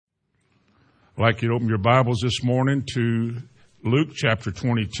I'd like you to open your Bibles this morning to Luke chapter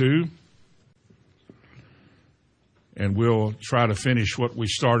 22. And we'll try to finish what we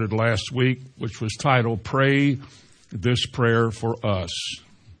started last week, which was titled, Pray This Prayer for Us.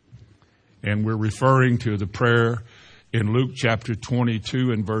 And we're referring to the prayer in Luke chapter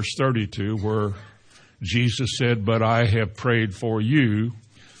 22 and verse 32, where Jesus said, "But I have prayed for you,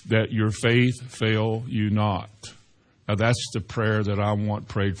 that your faith fail you not." Now that's the prayer that I want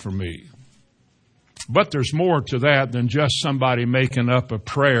prayed for me. But there's more to that than just somebody making up a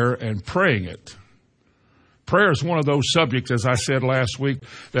prayer and praying it. Prayer is one of those subjects, as I said last week,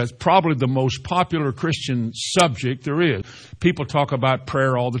 that's probably the most popular Christian subject there is. People talk about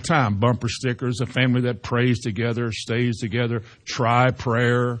prayer all the time. Bumper stickers, a family that prays together, stays together, try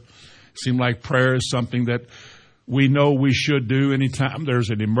prayer. Seems like prayer is something that we know we should do anytime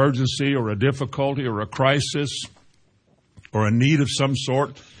there's an emergency or a difficulty or a crisis or a need of some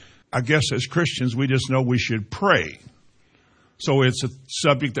sort. I guess as Christians, we just know we should pray. So it's a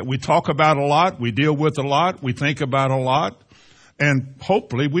subject that we talk about a lot, we deal with a lot, we think about a lot, and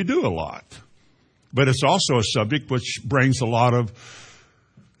hopefully we do a lot. But it's also a subject which brings a lot of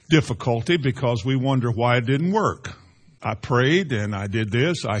difficulty because we wonder why it didn't work. I prayed and I did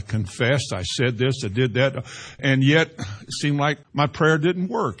this, I confessed, I said this, I did that, and yet it seemed like my prayer didn't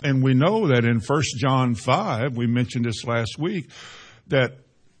work. And we know that in 1 John 5, we mentioned this last week, that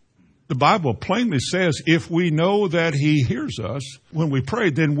the Bible plainly says if we know that He hears us when we pray,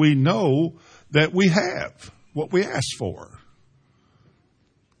 then we know that we have what we asked for.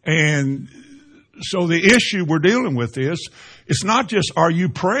 And so the issue we're dealing with is, it's not just are you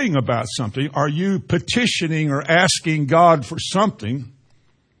praying about something, are you petitioning or asking God for something,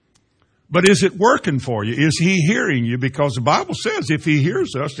 but is it working for you? Is He hearing you? Because the Bible says if He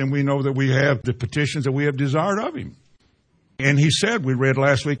hears us, then we know that we have the petitions that we have desired of Him. And He said, we read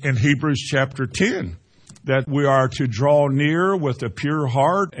last week in Hebrews chapter 10, that we are to draw near with a pure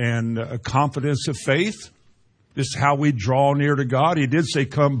heart and a confidence of faith. This is how we draw near to God. He did say,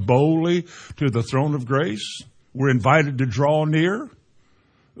 come boldly to the throne of grace. We're invited to draw near.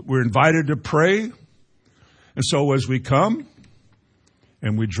 We're invited to pray. And so as we come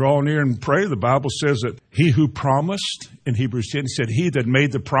and we draw near and pray, the Bible says that He who promised, in Hebrews 10, said, He that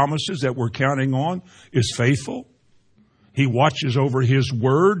made the promises that we're counting on is faithful. He watches over His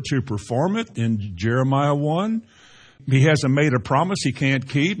word to perform it in Jeremiah 1. He hasn't made a promise He can't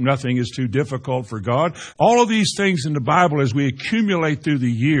keep. Nothing is too difficult for God. All of these things in the Bible, as we accumulate through the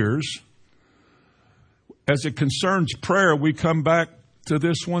years, as it concerns prayer, we come back to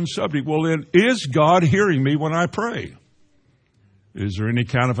this one subject. Well, then, is God hearing me when I pray? Is there any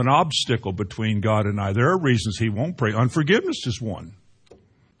kind of an obstacle between God and I? There are reasons He won't pray. Unforgiveness is one.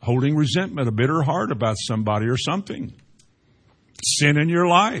 Holding resentment, a bitter heart about somebody or something. Sin in your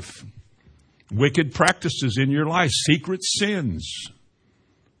life. Wicked practices in your life. Secret sins.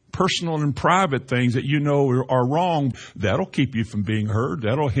 Personal and private things that you know are wrong. That'll keep you from being heard.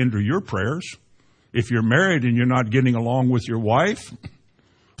 That'll hinder your prayers. If you're married and you're not getting along with your wife.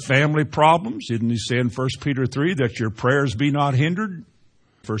 Family problems. Didn't He say in 1 Peter 3 that your prayers be not hindered?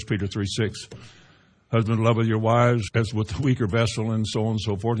 1 Peter 3:6. Husband, love with your wives as with the weaker vessel, and so on and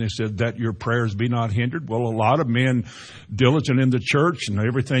so forth. And He said that your prayers be not hindered. Well, a lot of men diligent in the church and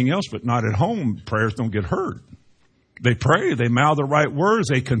everything else, but not at home, prayers don't get heard. They pray, they mouth the right words,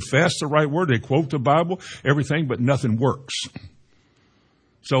 they confess the right word, they quote the Bible, everything, but nothing works.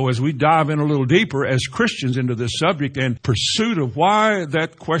 So as we dive in a little deeper as Christians into this subject and pursuit of why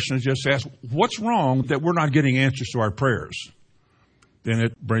that question is just asked, what's wrong that we're not getting answers to our prayers? Then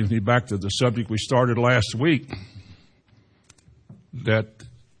it brings me back to the subject we started last week, that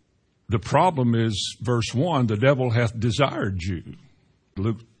the problem is, verse 1, the devil hath desired you.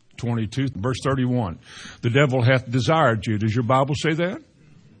 Luke 22, verse 31. The devil hath desired you. Does your Bible say that?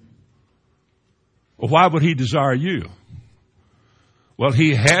 Well, why would he desire you? Well,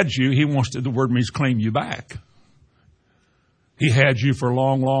 he had you. He wants to, the word means claim you back. He had you for a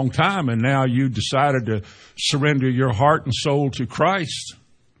long, long time, and now you decided to surrender your heart and soul to Christ.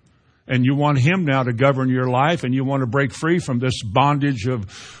 And you want Him now to govern your life, and you want to break free from this bondage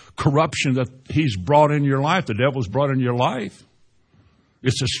of corruption that He's brought in your life, the devil's brought in your life.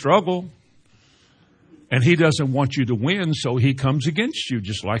 It's a struggle. And he doesn't want you to win, so he comes against you,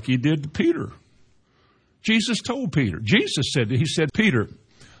 just like He did to Peter. Jesus told Peter, He said, Peter,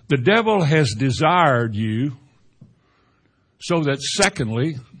 the devil has desired you, so that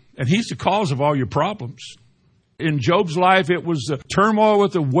secondly, and he's the cause of all your problems. In Job's life, it was the turmoil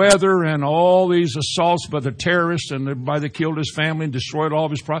with the weather and all these assaults by the terrorists and by they killed his family and destroyed all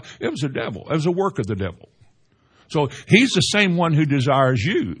of his property. It was the devil. It was a work of the devil. So he's the same one who desires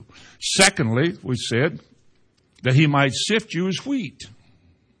you. Secondly, we said that he might sift you as wheat.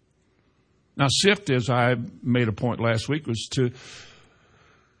 Now, sift, as I made a point last week, was to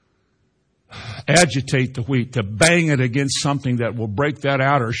agitate the wheat, to bang it against something that will break that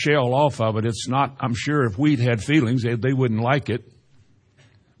outer shell off of it. It's not, I'm sure if wheat had feelings, they wouldn't like it.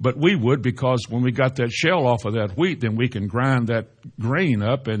 But we would, because when we got that shell off of that wheat, then we can grind that grain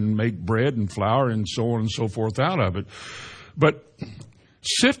up and make bread and flour and so on and so forth out of it. But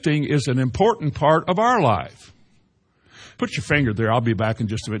sifting is an important part of our life. Put your finger there. I'll be back in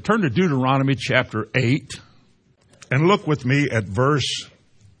just a minute. Turn to Deuteronomy chapter 8 and look with me at verse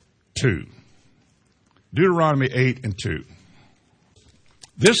 2. Deuteronomy 8 and 2.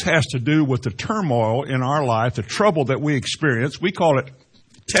 This has to do with the turmoil in our life, the trouble that we experience. We call it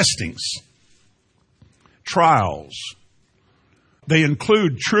testings, trials. They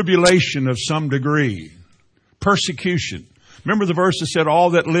include tribulation of some degree, persecution. Remember the verse that said,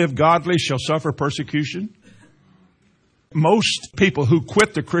 all that live godly shall suffer persecution? Most people who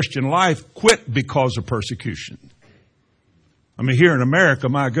quit the Christian life quit because of persecution. I mean, here in America,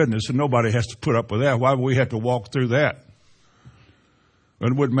 my goodness, and nobody has to put up with that. Why would we have to walk through that?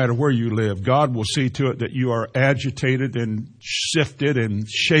 It wouldn't matter where you live. God will see to it that you are agitated and sifted and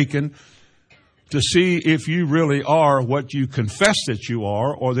shaken to see if you really are what you confess that you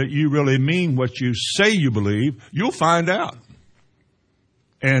are, or that you really mean what you say you believe. You'll find out.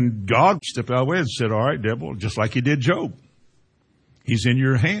 And God stepped out of the way and said, all right, devil, just like he did Job. He's in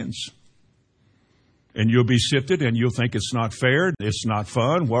your hands. And you'll be sifted, and you'll think it's not fair, it's not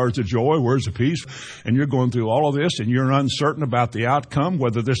fun, where's the joy, where's the peace? And you're going through all of this, and you're uncertain about the outcome,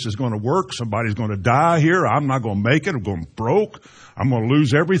 whether this is going to work, somebody's going to die here, I'm not going to make it, I'm going broke, I'm going to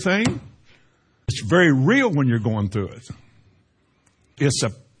lose everything. It's very real when you're going through it. It's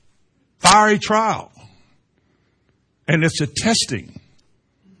a fiery trial, and it's a testing.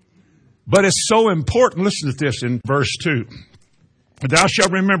 But it's so important. Listen to this in verse 2. Thou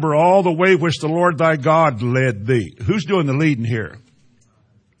shalt remember all the way which the Lord thy God led thee. Who's doing the leading here?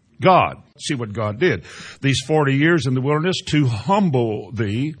 God. See what God did. These 40 years in the wilderness to humble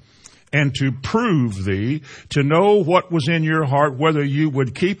thee and to prove thee, to know what was in your heart, whether you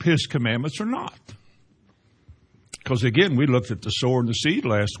would keep his commandments or not. Because again, we looked at the sower and the seed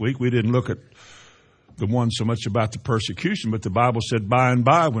last week. We didn't look at the one so much about the persecution, but the Bible said by and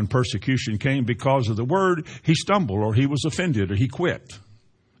by when persecution came because of the word, he stumbled or he was offended or he quit.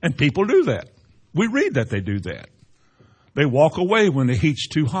 And people do that. We read that they do that. They walk away when the heat's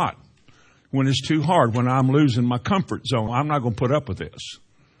too hot, when it's too hard, when I'm losing my comfort zone. I'm not going to put up with this.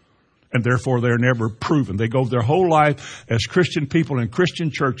 And therefore they're never proven. They go their whole life as Christian people in Christian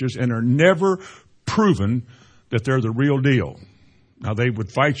churches and are never proven that they're the real deal. Now, they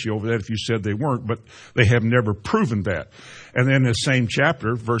would fight you over that if you said they weren't, but they have never proven that. And then in the same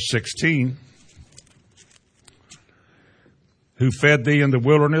chapter, verse 16, who fed thee in the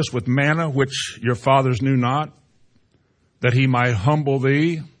wilderness with manna, which your fathers knew not, that he might humble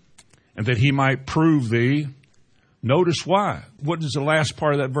thee and that he might prove thee. Notice why. What does the last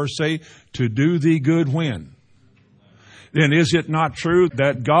part of that verse say? To do thee good when? Then is it not true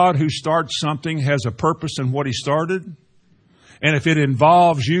that God who starts something has a purpose in what he started? And if it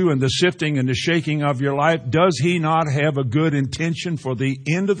involves you and the sifting and the shaking of your life, does he not have a good intention for the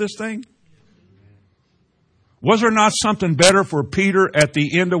end of this thing? Was there not something better for Peter at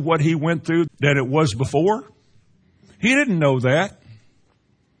the end of what he went through than it was before? He didn't know that.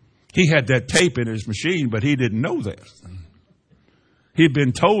 He had that tape in his machine, but he didn't know that. He'd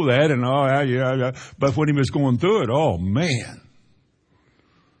been told that, and but when he was going through it, oh man.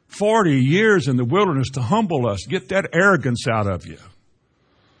 40 years in the wilderness to humble us, get that arrogance out of you,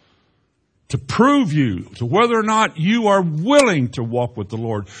 to prove you, to whether or not you are willing to walk with the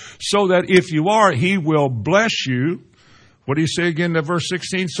Lord, so that if you are, he will bless you. What do you say again in verse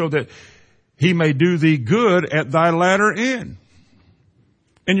 16? So that he may do thee good at thy latter end.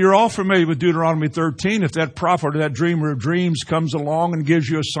 And you're all familiar with Deuteronomy 13. If that prophet or that dreamer of dreams comes along and gives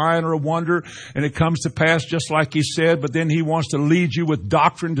you a sign or a wonder, and it comes to pass just like he said, but then he wants to lead you with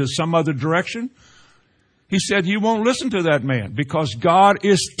doctrine to some other direction, he said you won't listen to that man because God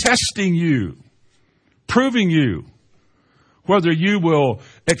is testing you, proving you whether you will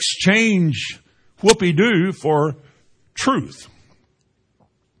exchange whoopee-doo for truth.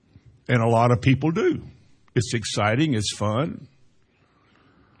 And a lot of people do. It's exciting. It's fun.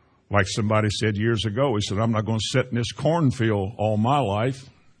 Like somebody said years ago, he said, I'm not going to sit in this cornfield all my life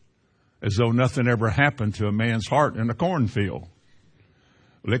as though nothing ever happened to a man's heart in a cornfield.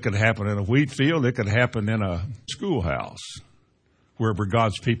 Well, it could happen in a wheat field. It could happen in a schoolhouse, wherever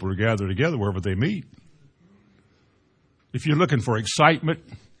God's people are gathered together, wherever they meet. If you're looking for excitement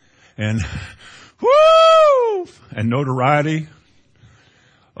and woo and notoriety,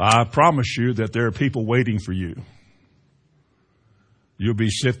 I promise you that there are people waiting for you. You'll be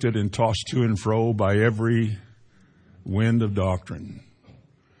sifted and tossed to and fro by every wind of doctrine.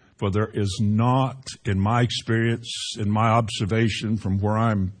 For there is not, in my experience, in my observation from where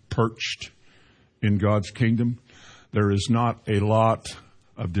I'm perched in God's kingdom, there is not a lot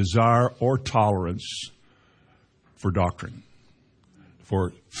of desire or tolerance for doctrine,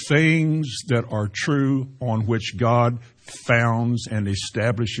 for things that are true on which God founds and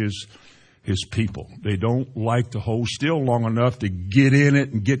establishes His people. They don't like to hold still long enough to get in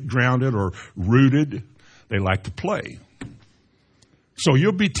it and get grounded or rooted. They like to play. So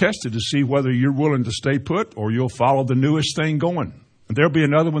you'll be tested to see whether you're willing to stay put or you'll follow the newest thing going. And there'll be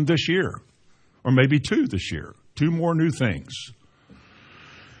another one this year, or maybe two this year, 2 more new things.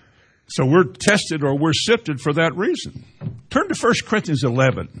 So we're tested or we're sifted for that reason. Turn to 1 Corinthians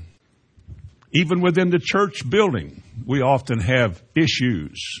 11. Even within the church building, we often have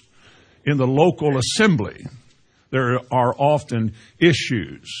issues. In the local assembly, there are often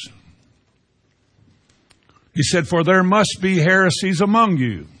issues. He said, for there must be heresies among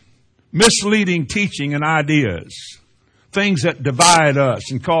you, misleading teaching and ideas, things that divide us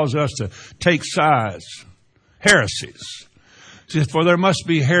and cause us to take sides, heresies. He said, for there must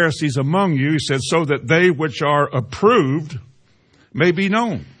be heresies among you, he said, so that they which are approved may be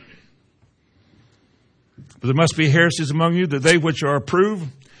known. But there must be heresies among you, that they which are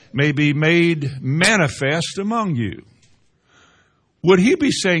approved may be made manifest among you. Would he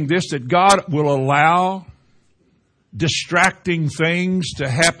be saying this, that God will allow distracting things to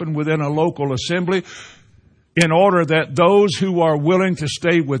happen within a local assembly in order that those who are willing to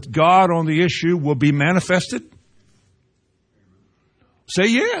stay with God on the issue will be manifested? Say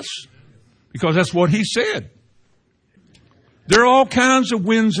yes, because that's what he said. There are all kinds of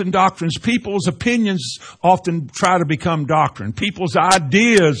winds and doctrines. People's opinions often try to become doctrine. People's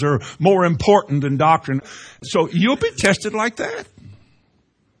ideas are more important than doctrine. So you'll be tested like that.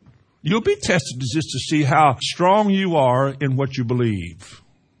 You'll be tested just to see how strong you are in what you believe.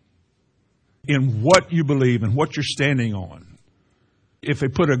 In what you believe and what you're standing on. If they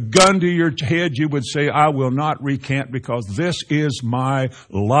put a gun to your head, you would say, I will not recant because this is my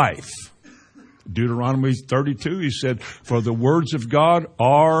life. Deuteronomy 32, he said, for the words of God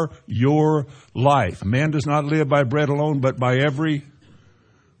are your life. Man does not live by bread alone, but by every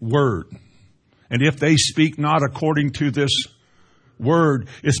word. And if they speak not according to this word,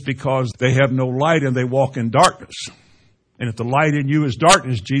 it's because they have no light and they walk in darkness. And if the light in you is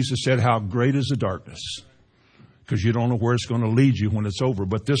darkness, Jesus said, how great is the darkness? Because you don't know where it's going to lead you when it's over.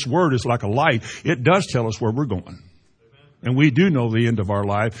 But this word is like a light. It does tell us where we're going. And we do know the end of our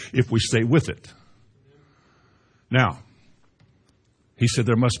life if we stay with it. Now, he said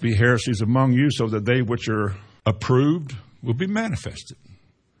there must be heresies among you so that they which are approved will be manifested.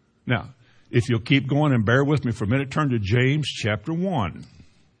 Now, if you'll keep going and bear with me for a minute, turn to James chapter 1.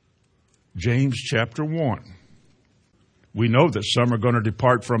 James chapter 1. We know that some are going to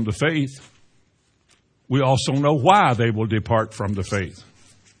depart from the faith. We also know why they will depart from the faith.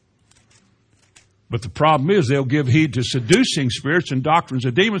 But the problem is they'll give heed to seducing spirits and doctrines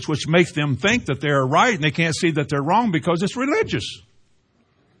of demons, which make them think that they're right and they can't see that they're wrong because it's religious.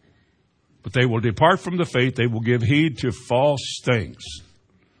 But they will depart from the faith. They will give heed to false things.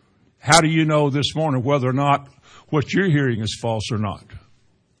 How do you know this morning whether or not what you're hearing is false or not?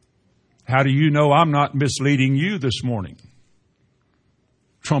 How do you know I'm not misleading you this morning?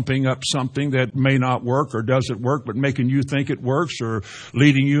 Trumping up something that may not work or doesn't work, but making you think it works or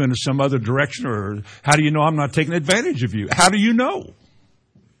leading you into some other direction? Or how do you know I'm not taking advantage of you? How do you know?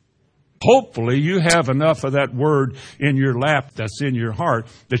 Hopefully you have enough of that word in your lap that's in your heart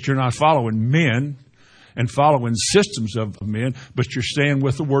that you're not following men and following systems of men, but you're staying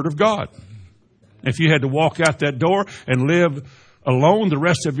with the Word of God. If you had to walk out that door and live alone the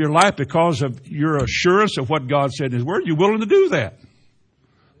rest of your life because of your assurance of what God said in His Word, you're willing to do that.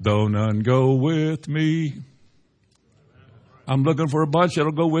 Though none go with me, I'm looking for a bunch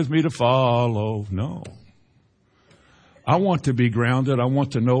that'll go with me to follow. No. I want to be grounded. I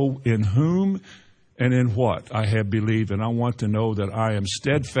want to know in whom and in what I have believed. And I want to know that I am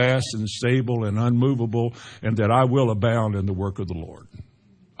steadfast and stable and unmovable and that I will abound in the work of the Lord.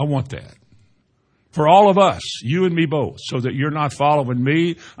 I want that. For all of us, you and me both, so that you're not following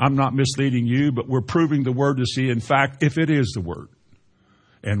me, I'm not misleading you, but we're proving the Word to see, in fact, if it is the Word.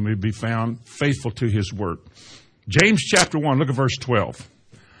 And we'd be found faithful to His Word. James chapter 1, look at verse 12.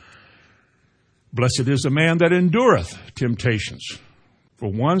 Blessed is the man that endureth temptations. For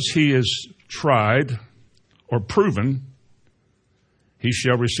once he is tried or proven, he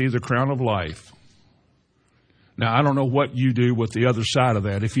shall receive the crown of life. Now, I don't know what you do with the other side of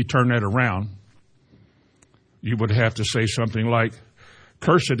that. If you turn that around, you would have to say something like,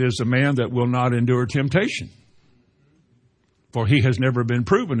 cursed is the man that will not endure temptation, for he has never been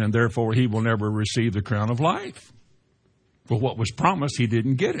proven, and therefore he will never receive the crown of life. For what was promised, he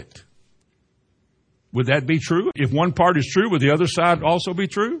didn't get it. Would that be true? If one part is true, would the other side also be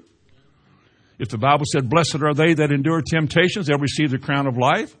true? If the Bible said, blessed are they that endure temptations, they'll receive the crown of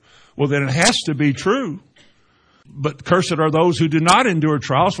life. Well, then it has to be true. But cursed are those who do not endure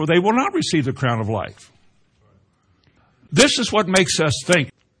trials, for they will not receive the crown of life. This is what makes us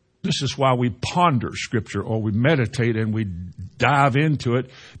think. This is why we ponder Scripture, or we meditate and we dive into it,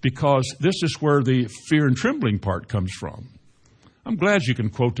 because this is where the fear and trembling part comes from. I'm glad you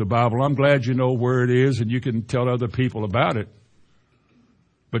can quote the Bible. I'm glad you know where it is and you can tell other people about it.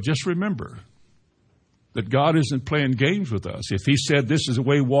 But just remember that God isn't playing games with us. If He said this is a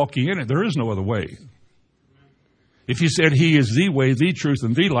way walking in it, there is no other way. If He said He is the way, the truth,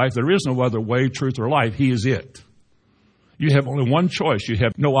 and the life, there is no other way, truth, or life. He is it. You have only one choice. You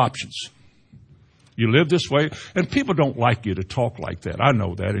have no options. You live this way, and people don't like you to talk like that. I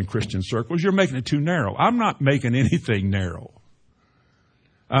know that in Christian circles. You're making it too narrow. I'm not making anything narrow.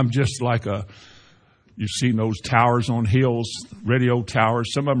 I'm just like you've seen those towers on hills, radio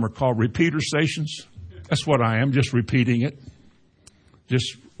towers. Some of them are called repeater stations. That's what I am, just repeating it.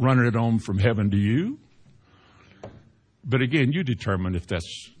 Just running it on from heaven to you. But again, you determine if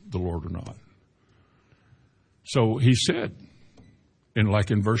that's the Lord or not. So He said, in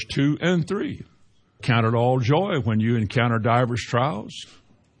verse 2 and 3, count it all joy when you encounter divers trials,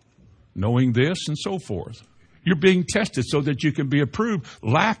 knowing this and so forth. You're being tested so that you can be approved,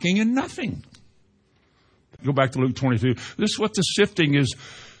 lacking in nothing. Go back to Luke 22. This is what the sifting is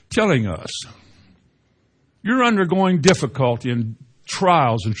telling us. You're undergoing difficulty and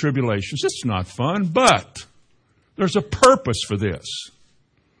trials and tribulations. It's not fun, but there's a purpose for this.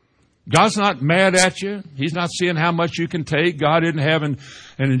 God's not mad at you. He's not seeing how much you can take. God isn't having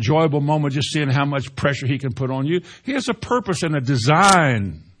an enjoyable moment just seeing how much pressure He can put on you. He has a purpose and a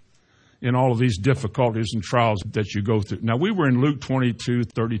design in all of these difficulties and trials that you go through. Now, we were in Luke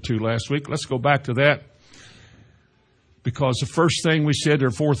 22:32 last week. Let's go back to that. Because the first thing we said, there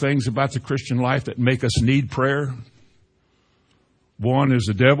are 4 things about the Christian life that make us need prayer. 1 is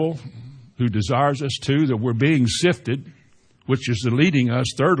the devil who desires us. 2, that we're being sifted, which is leading us,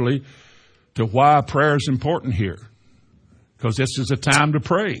 thirdly, to why prayer is important here. Because this is a time to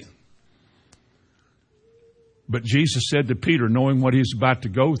pray. But Jesus said to Peter, knowing what he's about to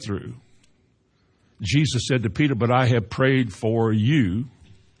go through, Jesus said to Peter, but I have prayed for you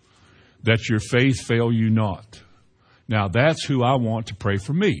that your faith fail you not. Now that's who I want to pray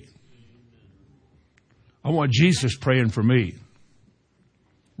for me. I want Jesus praying for me.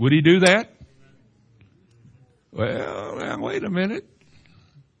 Would He do that? Well, now wait a minute.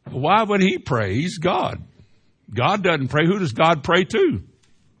 Why would He pray? He's God. God doesn't pray. Who does God pray to?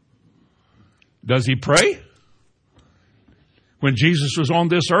 Does He pray? When Jesus was on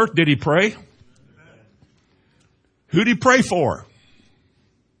this earth, did He pray? Who did He pray for?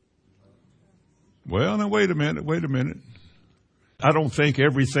 Well, now wait a minute. I don't think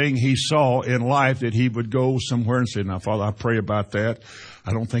everything He saw in life that He would go somewhere and say, now, Father, I pray about that.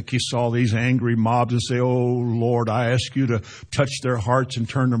 I don't think He saw these angry mobs and say, oh, Lord, I ask you to touch their hearts and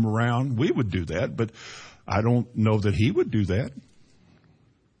turn them around. We would do that, but I don't know that He would do that.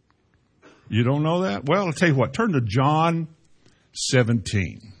 You don't know that? Well, I'll tell you what. Turn to John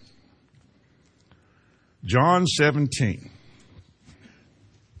 17. John 17.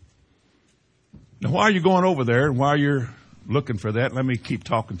 Now, while you're going over there and while you're looking for that, let me keep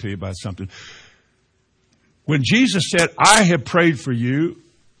talking to you about something. When Jesus said, I have prayed for you,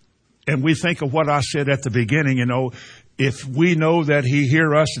 and we think of what I said at the beginning, if we know that He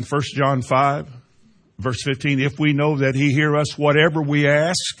hear us in 1 John 5, verse 15, if we know that He hear us whatever we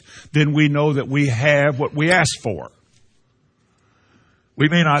ask, then we know that we have what we ask for. We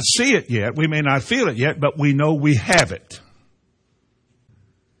may not see it yet, we may not feel it yet, but we know we have it.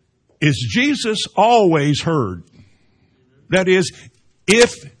 Is Jesus always heard? That is,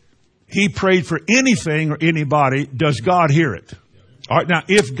 if He prayed for anything or anybody, does God hear it? All right, now,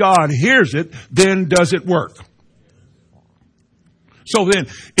 if God hears it, then does it work? So then,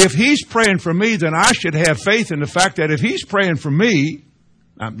 if He's praying for me, then I should have faith in the fact that if He's praying for me,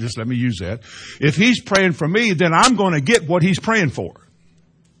 just let me use that. If He's praying for me, then I'm going to get what He's praying for.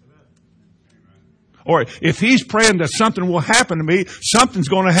 Or if He's praying that something will happen to me, something's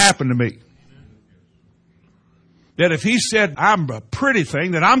going to happen to me. That if He said I'm a pretty thing,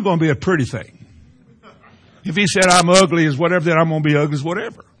 then I'm going to be a pretty thing. If he said I'm ugly as whatever, then I'm going to be ugly as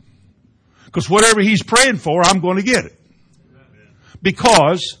whatever. Because whatever he's praying for, I'm going to get it.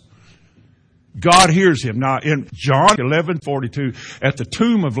 Because God hears him. Now in John 11:42, at the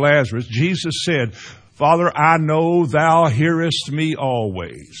tomb of Lazarus, Jesus said, Father, I know thou hearest me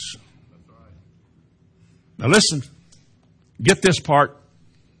always. Now listen, get this part,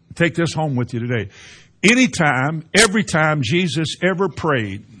 take this home with you today. Anytime, every time Jesus ever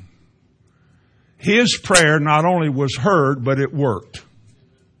prayed, his prayer not only was heard, but it worked.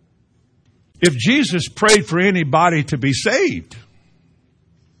 If Jesus prayed for anybody to be saved,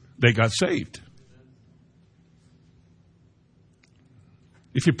 they got saved.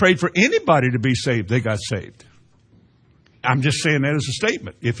 If he prayed for anybody to be saved, they got saved. I'm just saying that as a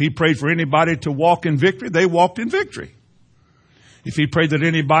statement. If he prayed for anybody to walk in victory, they walked in victory. If he prayed that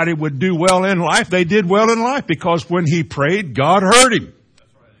anybody would do well in life, they did well in life, because when he prayed, God heard him.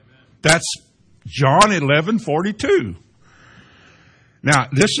 That's John 11:42. Now,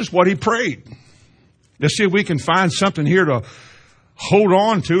 this is what he prayed. Let's see if we can find something here to hold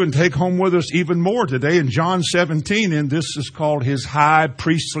on to and take home with us even more today. In John 17, and this is called his high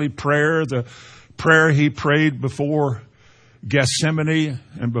priestly prayer, the prayer he prayed before Gethsemane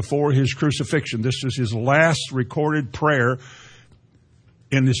and before his crucifixion. This is his last recorded prayer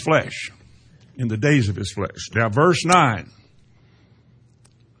in his flesh, in the days of his flesh. Now, verse 9.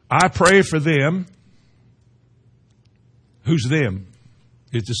 I pray for them. Who's them?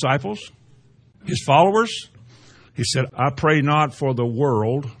 His disciples? His followers? He said, I pray not for the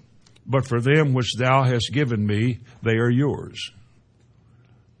world, but for them which thou hast given me, they are yours.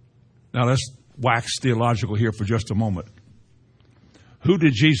 Now let's wax theological here for just a moment. Who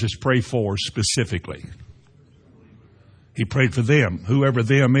did Jesus pray for specifically? He prayed for them, whoever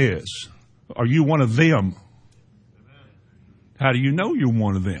them is. Are you one of them? How do you know you're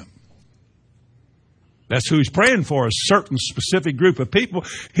one of them? That's who he's praying for, a certain specific group of people.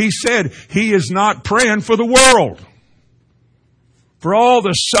 He said he is not praying for the world. For all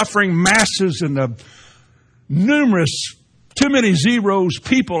the suffering masses and the numerous, too many zeros,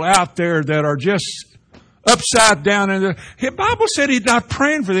 people out there that are just upside down. And the Bible said he's not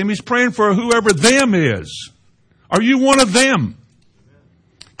praying for them. He's praying for whoever them is. Are you one of them?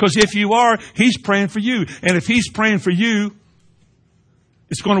 Because if you are, he's praying for you. And if he's praying for you,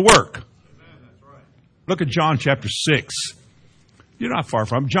 it's going to work. Look at John chapter 6. You're not far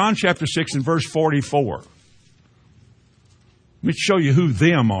from John chapter 6 and verse 44. Let me show you who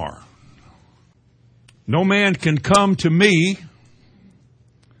them are. No man can come to me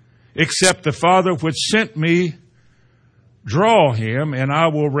except the Father which sent me draw him, and I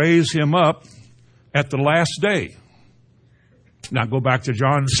will raise him up at the last day. Now go back to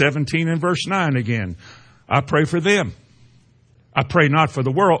John 17 and verse 9 again. I pray for them. I pray not for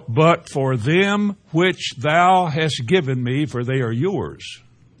the world, but for them which thou hast given me, for they are yours.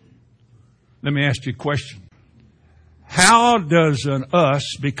 Let me ask you a question. How does an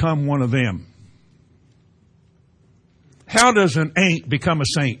us become one of them? How does an ain't become a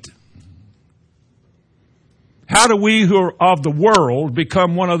saint? How do we who are of the world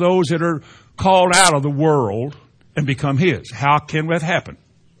become one of those that are called out of the world and become his? How can that happen?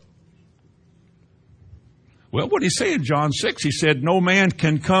 Well, what did he say in John 6? He said, no man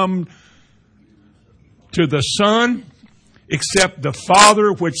can come to the Son except the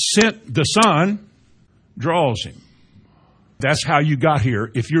Father which sent the Son draws him. That's how you got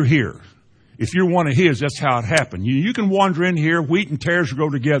here if you're here. If you're one of his, that's how it happened. You can wander in here, wheat and tares grow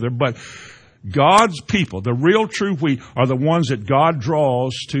together, but God's people, the real true wheat, are the ones that God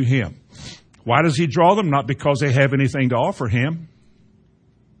draws to him. Why does he draw them? Not because they have anything to offer him.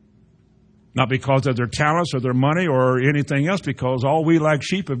 Not because of their talents or their money or anything else, because all we like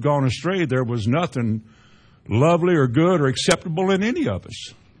sheep have gone astray. There was nothing lovely or good or acceptable in any of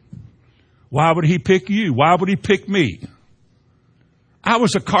us. Why would he pick you? Why would he pick me? I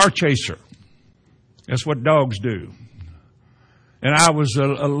was a car chaser. That's what dogs do. And I was a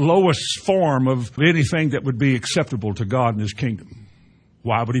lowest form of anything that would be acceptable to God in his kingdom.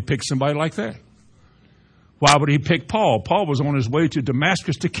 Why would he pick somebody like that? Why would he pick Paul? Paul was on his way to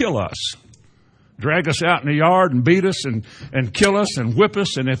Damascus to kill us. Drag us out in the yard and beat us and kill us and whip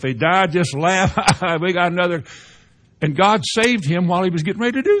us. And if he died, just laugh. We got another. And God saved him while he was getting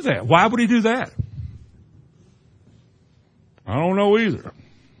ready to do that. Why would he do that? I don't know either.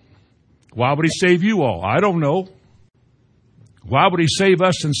 Why would he save you all? I don't know. Why would he save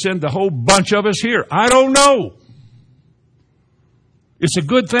us and send a whole bunch of us here? I don't know. It's a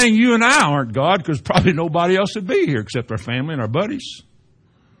good thing you and I aren't God, because probably nobody else would be here except our family and our buddies.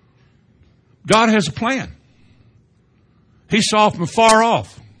 God has a plan. He saw from far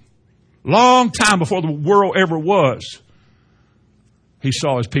off. Long time before the world ever was, he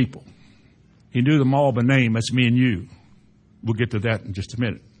saw his people. He knew them all by name. That's me and you. We'll get to that in just a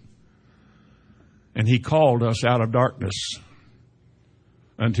minute. And he called us out of darkness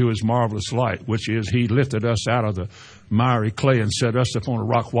unto his marvelous light, which is he lifted us out of the miry clay and set us upon a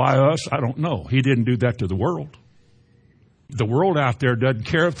rock. Why us? I don't know. He didn't do that to the world. The world out there doesn't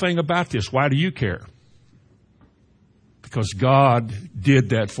care a thing about this. Why do you care? Because God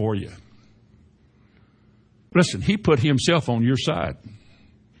did that for you. Listen, he put himself on your side,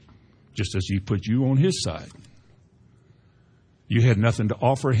 just as he put you on his side. You had nothing to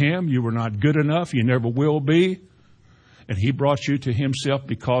offer him. You were not good enough. You never will be. And he brought you to himself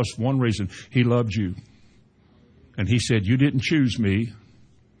because one reason, he loved you. And he said, you didn't choose me.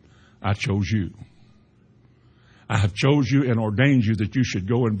 I chose you. I have chose you and ordained you that you should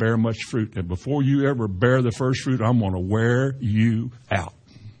go and bear much fruit. And before you ever bear the first fruit, I'm going to wear you out.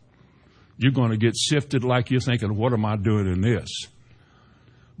 You're going to get sifted like you're thinking, what am I doing in this?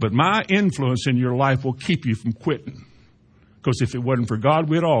 But my influence in your life will keep you from quitting. Because if it wasn't for God,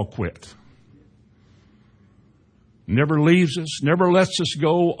 we'd all quit. Never leaves us, never lets us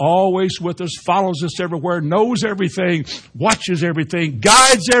go, always with us, follows us everywhere, knows everything, watches everything,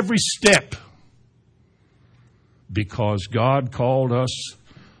 guides every step. Because God called us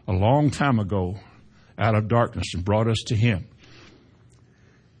a long time ago out of darkness and brought us to him.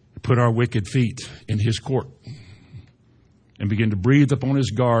 Put our wicked feet in his court and begin to breathe upon his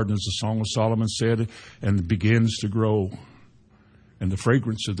garden, as the Song of Solomon said, and begins to grow. And the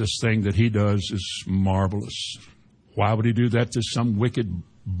fragrance of this thing that he does is marvelous. Why would he do that to some wicked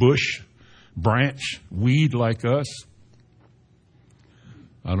bush, branch, weed like us?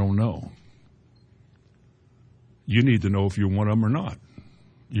 I don't know. You need to know if you're one of them or not.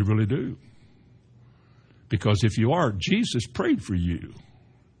 You really do. Because if you are, Jesus prayed for you.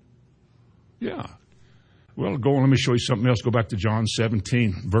 Yeah. Well, go on, let me show you something else. Go back to John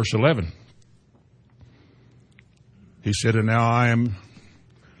 17, verse 11. He said, and now I am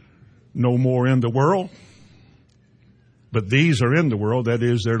no more in the world, but these are in the world. That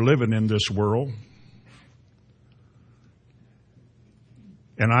is, they're living in this world.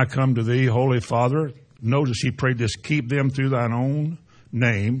 And I come to thee, Holy Father. Notice he prayed this, keep them through thine own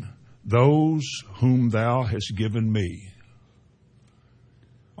name, those whom thou hast given me.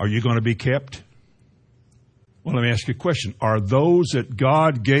 Are you going to be kept? Well, let me ask you a question. Are those that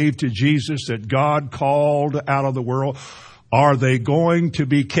God gave to Jesus, that God called out of the world, are they going to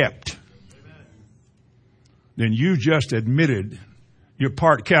be kept? Amen. Then you just admitted you're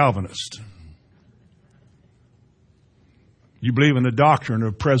part Calvinist. You believe in the doctrine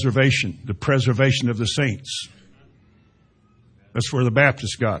of preservation, the preservation of the saints. That's where the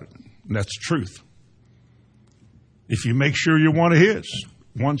Baptists got it. And that's the truth. If you make sure you're one of his,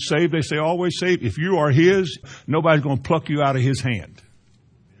 once saved, they say always saved. If you are his, nobody's going to pluck you out of his hand.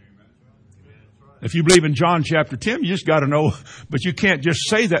 If you believe in John chapter 10, you just got to know, but you can't just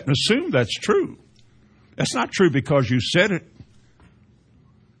say that and assume that's true. That's not true because you said it.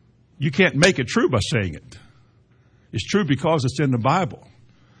 You can't make it true by saying it. It's true because it's in the Bible.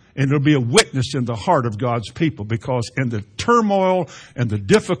 And it'll be a witness in the heart of God's people, because in the turmoil and the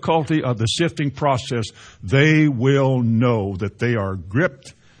difficulty of the sifting process, they will know that they are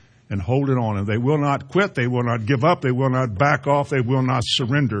gripped and holding on. And they will not quit. They will not give up. They will not back off. They will not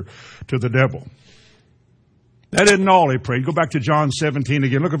surrender to the devil. That isn't all he prayed. Go back to John 17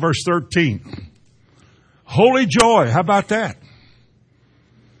 again. Look at verse 13. Holy joy. How about that?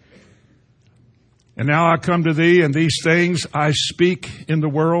 And now I come to thee, and these things I speak in the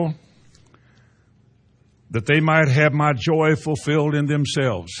world, that they might have my joy fulfilled in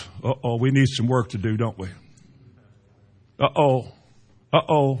themselves. Uh-oh, we need some work to do, don't we? Uh-oh.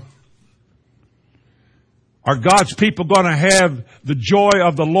 Uh-oh. Are God's people going to have the joy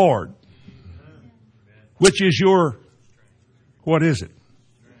of the Lord? Which is your, what is it?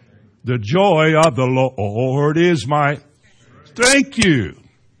 The joy of the Lord is my, thank you.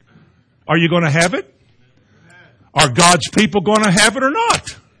 Are you going to have it? Are God's people going to have it or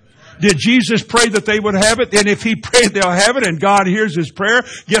not? Did Jesus pray that they would have it? And if he prayed they'll have it and God hears his prayer,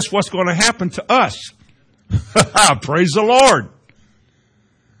 guess what's going to happen to us? Praise the Lord.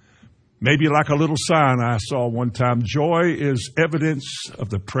 Maybe like a little sign I saw one time. Joy is evidence of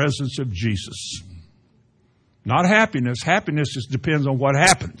the presence of Jesus. Not happiness. Happiness just depends on what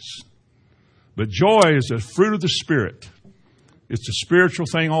happens. But joy is a fruit of the Spirit. It's a spiritual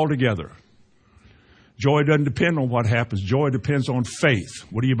thing altogether. Joy doesn't depend on what happens. Joy depends on faith.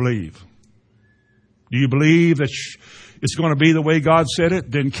 What do you believe? Do you believe that it's going to be the way God said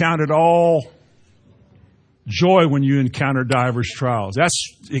it? Then count it all Joy when you encounter divers trials.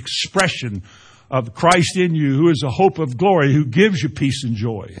 That's the expression of Christ in you, who is the hope of glory, who gives you peace and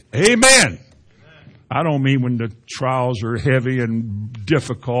joy. Amen. I don't mean when the trials are heavy and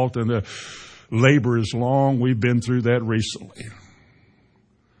difficult and the labor is long. We've been through that recently.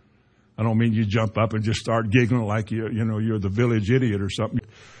 I don't mean you jump up and just start giggling like you're the village idiot or something.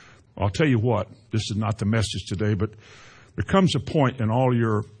 I'll tell you what, this is not the message today, but there comes a point in all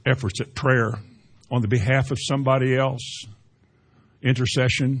your efforts at prayer on the behalf of somebody else,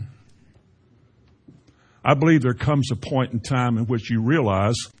 intercession. I believe there comes a point in time in which you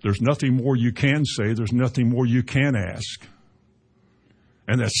realize there's nothing more you can say, there's nothing more you can ask.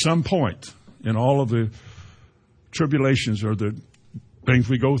 And at some point in all of the tribulations or the things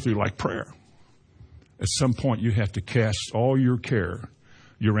we go through, like prayer, at some point you have to cast all your care,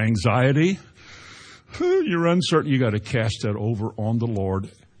 your anxiety, your uncertainty, you got to cast that over on the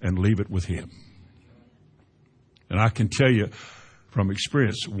Lord and leave it with Him. And I can tell you from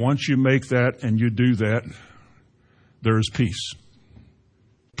experience, once you make that and you do that, there is peace.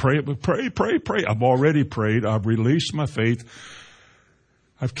 Pray. I've already prayed. I've released my faith.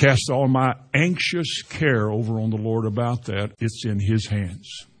 I've cast all my anxious care over on the Lord about that. It's in His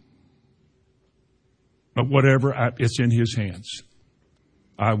hands. But whatever, it's in His hands.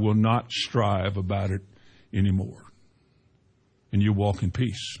 I will not strive about it anymore. And you walk in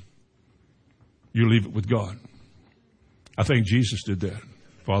peace. You leave it with God. I think Jesus did that.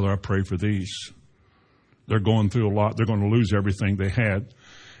 Father, I pray for these. They're going through a lot. They're going to lose everything they had.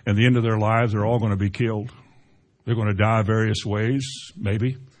 At the end of their lives, they're all going to be killed. They're going to die various ways,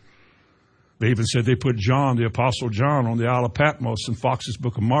 maybe. They even said they put John, the Apostle John, on the Isle of Patmos in Fox's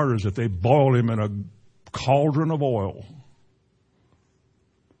Book of Martyrs, that they boiled him in a cauldron of oil.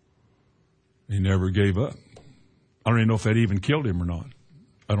 He never gave up. I don't even know if that even killed him or not.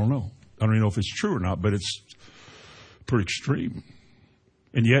 I don't know. I don't even know if it's true or not, but it's pretty extreme.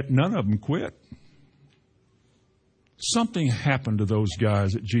 And yet none of them quit. Something happened to those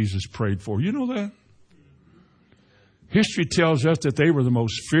guys that Jesus prayed for. You know that? History tells us that they were the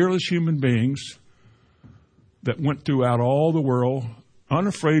most fearless human beings that went throughout all the world,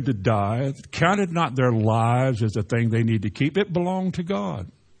 unafraid to die, counted not their lives as the thing they need to keep. It belonged to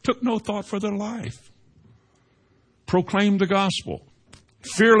God. Took no thought for their life. Proclaimed the gospel.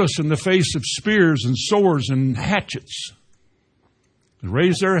 Fearless in the face of spears and swords and hatchets.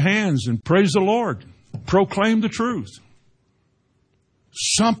 Raised their hands and praised the Lord. Proclaimed the truth.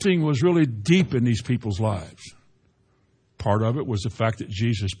 Something was really deep in these people's lives. Part of it was the fact that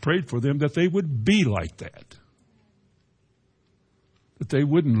Jesus prayed for them that they would be like that. That they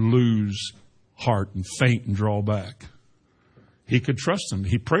wouldn't lose heart and faint and draw back. He could trust them.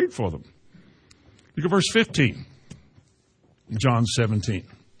 He prayed for them. Look at verse 15. John 17.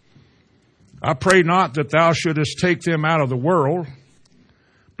 I pray not that thou shouldest take them out of the world,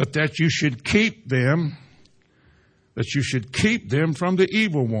 but that you should keep them from the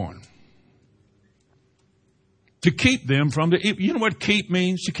evil one. To keep them from the evil. You know what keep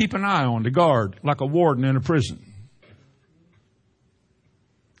means? To keep an eye on, to guard, like a warden in a prison.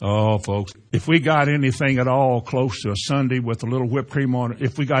 Oh, folks, if we got anything at all close to a sundae with a little whipped cream on it,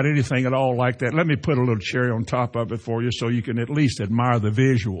 if we got anything at all like that, let me put a little cherry on top of it for you so you can at least admire the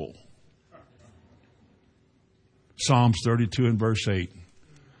visual. Psalms 32 and verse 8.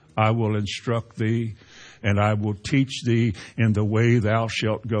 I will instruct thee, and I will teach thee in the way thou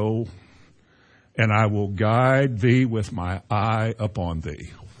shalt go, and I will guide thee with my eye upon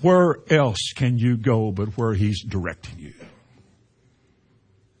thee. Where else can you go but where He's directing you?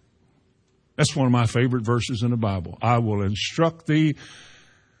 That's one of my favorite verses in the Bible. I will instruct thee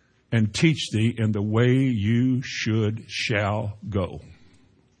and teach thee in the way you shall go.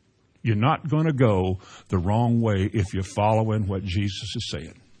 You're not going to go the wrong way if you're following what Jesus is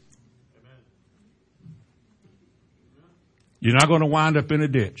saying. You're not going to wind up in a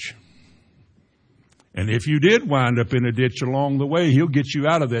ditch. And if you did wind up in a ditch along the way, He'll get you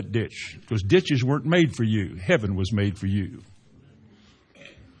out of that ditch. Because ditches weren't made for you. Heaven was made for you.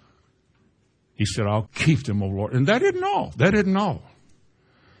 He said, I'll keep them, O Lord. And that isn't all. That isn't all.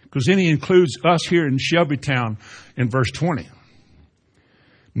 Because then He includes us here in Shelbytown in verse 20.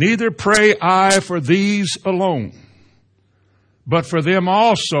 Neither pray I for these alone, but for them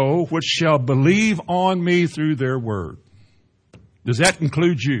also which shall believe on me through their word. Does that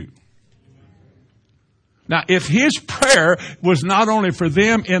include you? Now, if His prayer was not only for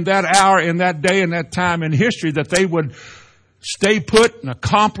them in that hour, in that day, in that time in history, that they would stay put and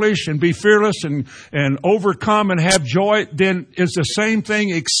accomplish and be fearless and overcome and have joy, then is the same thing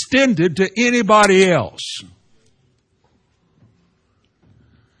extended to anybody else.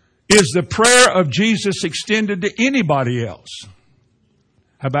 Is the prayer of Jesus extended to anybody else?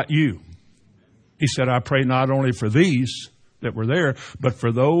 How about you? He said, I pray not only for these that were there, but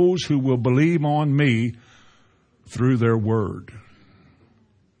for those who will believe on me through their word.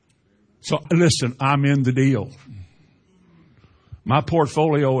 So listen, I'm in the deal. My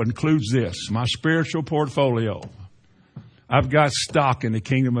portfolio includes this, my spiritual portfolio. I've got stock in the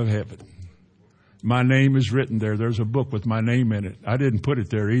kingdom of heaven. My name is written there. There's a book with my name in it. I didn't put it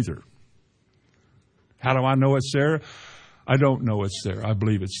there either. How do I know it's there? I don't know it's there. I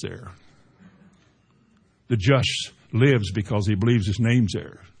believe it's there. The just lives because he believes his name's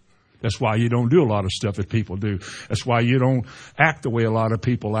there. That's why you don't do a lot of stuff that people do. That's why you don't act the way a lot of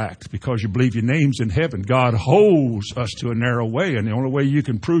people act, because you believe your name's in heaven. God holds us to a narrow way, and the only way you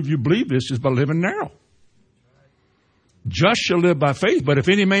can prove you believe this is by living narrow. Just shall live by faith, but if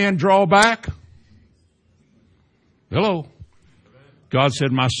any man draw back, hello. God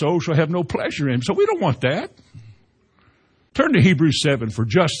said, my soul shall have no pleasure in him. So we don't want that. Turn to Hebrews 7 for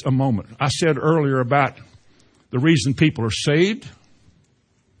just a moment. I said earlier about the reason people are saved.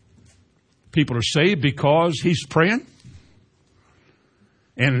 People are saved because he's praying.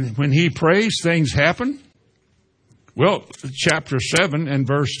 And when he prays, things happen. Well, chapter 7 and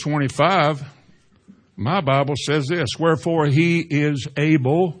verse 25, my Bible says this, wherefore he is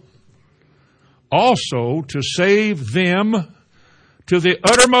able also to save them to the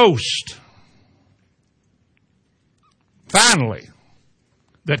uttermost. Finally,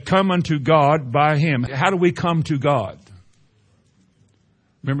 that come unto God by him. How do we come to God?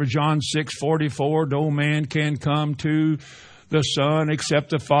 Remember John 6:44, no man can come to the Son except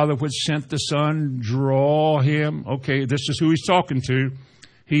the Father which sent the Son draw him. Okay, this is who he's talking to.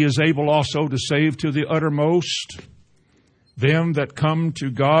 He is able also to save to the uttermost them that come to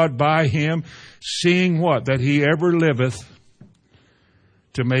God by him, seeing what? That he ever liveth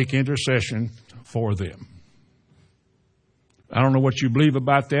to make intercession for them. I don't know what you believe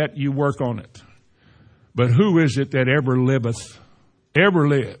about that. You work on it. But who is it that ever liveth, ever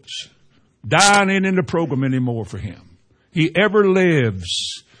lives? Dying ain't in the program anymore for him. He ever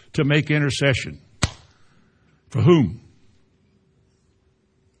lives to make intercession. For whom?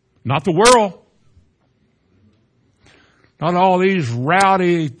 Not the world. Not all these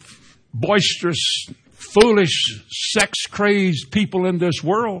rowdy, boisterous, foolish, sex-crazed people in this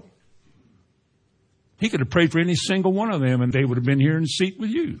world. He could have prayed for any single one of them and they would have been here in the seat with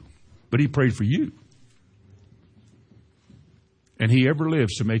you. But he prayed for you. And he ever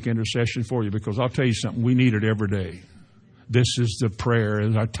lives to make intercession for you, because I'll tell you something, we need it every day. This is the prayer,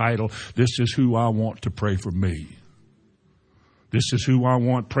 as our title. This is who I want to pray for me. This is who I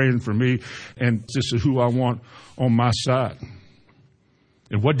want praying for me, and this is who I want on my side.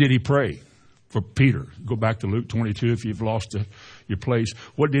 And what did he pray for Peter? Go back to Luke 22 if you've lost your place.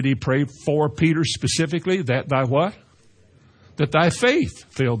 What did he pray for Peter specifically? That thy what? That thy faith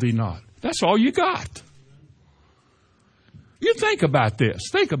fail thee not. That's all you got. You think about this.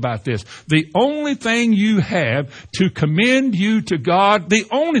 Think about this. The only thing you have to commend you to God, the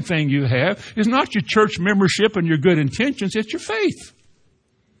only thing you have is not your church membership and your good intentions. It's your faith.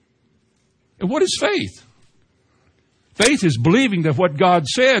 And what is faith? Faith is believing that what God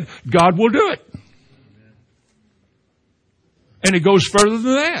said, God will do it. And it goes further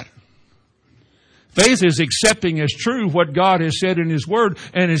than that. Faith is accepting as true what God has said in his word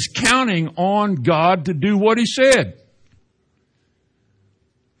and is counting on God to do what he said.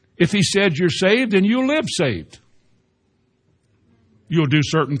 If he said you're saved, then you'll live saved. You'll do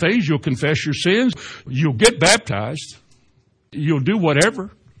certain things. You'll confess your sins. You'll get baptized. You'll do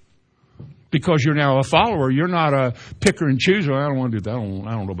whatever. Because you're now a follower. You're not a picker and chooser. I don't want to do that.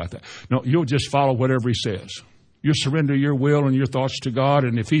 I don't know about that. No, you'll just follow whatever he says. You'll surrender your will and your thoughts to God.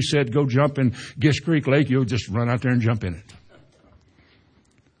 And if he said go jump in Gish Creek Lake, you'll just run out there and jump in it.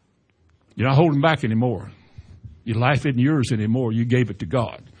 You're not holding back anymore. Your life isn't yours anymore. You gave it to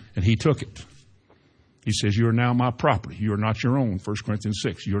God. And he took it. He says, you are now my property. You are not your own. 1 Corinthians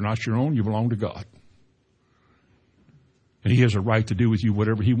 6. You are not your own. You belong to God. And he has a right to do with you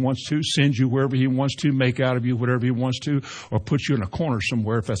whatever he wants to, send you wherever he wants to, make out of you whatever he wants to, or put you in a corner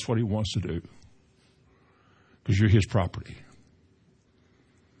somewhere if that's what he wants to do. Because you're his property.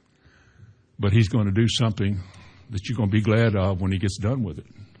 But he's going to do something that you're going to be glad of when he gets done with it.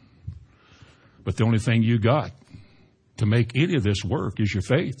 But the only thing you got to make any of this work is your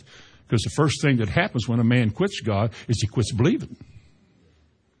faith. Because the first thing that happens when a man quits God is he quits believing.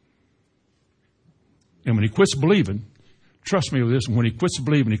 And when he quits believing, trust me with this, when he quits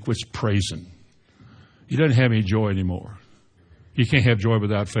believing, he quits praising. He doesn't have any joy anymore. You can't have joy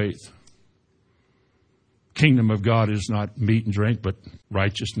without faith. kingdom of God is not meat and drink, but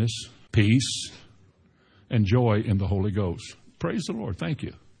righteousness, peace, and joy in the Holy Ghost. Praise the Lord. Thank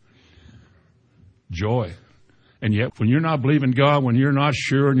you. Joy. And yet, when you're not believing God, when you're not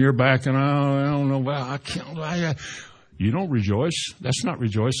sure and you're backing, I don't know, well, you don't rejoice. That's not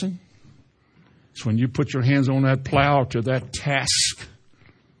rejoicing. It's when you put your hands on that plow to that task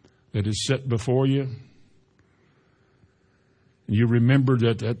that is set before you. And you remember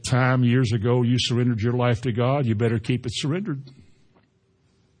that that time years ago you surrendered your life to God, you better keep it surrendered.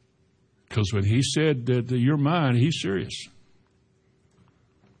 Because when He said that you're mine, He's serious.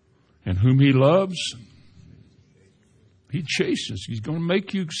 And whom He loves, He chases. He's going to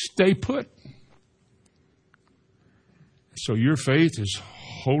make you stay put. So your faith is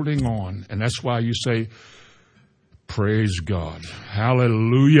holding on. And that's why you say, praise God.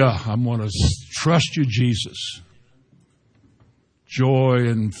 Hallelujah. I'm going to trust you, Jesus. Joy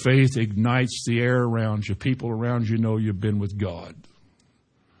and faith ignites the air around you. People around you know you've been with God.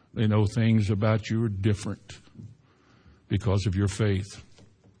 They know things about you are different because of your faith.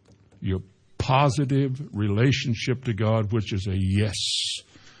 Your positive relationship to God, which is a yes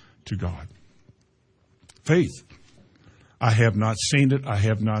to God. Faith. I have not seen it. I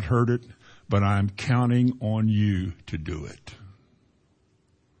have not heard it, but I'm counting on you to do it.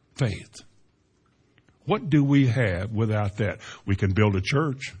 Faith. What do we have without that? We can build a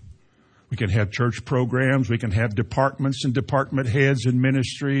church. We can have church programs. We can have departments and department heads and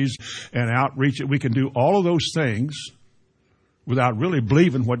ministries and outreach. We can do all of those things without really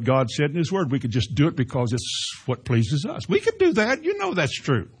believing what God said in His Word. We could just do it because it's what pleases us. We can do that. You know that's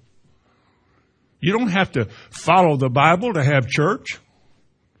true. You don't have to follow the Bible to have church.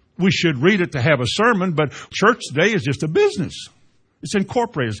 We should read it to have a sermon, but church today is just a business. It's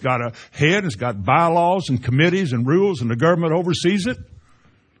incorporated. It's got a head. It's got bylaws and committees and rules, and the government oversees it.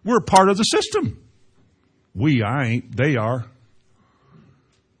 We're a part of the system. I ain't. They are.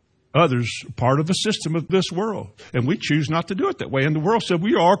 Others are part of the system of this world. And we choose not to do it that way. And the world said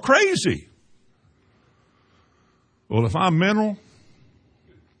we are crazy. Well, if I'm mental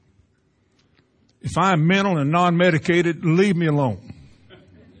and non-medicated, leave me alone.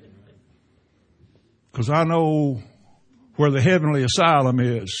 Because I know where the heavenly asylum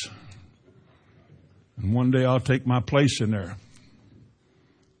is. And one day I'll take my place in there.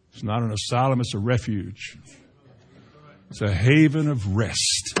 It's not an asylum, it's a refuge. It's a haven of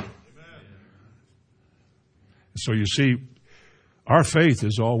rest. So you see, our faith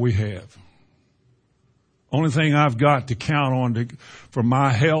is all we have. Only thing I've got to count on for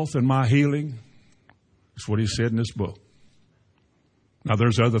my health and my healing is what He said in this book. Now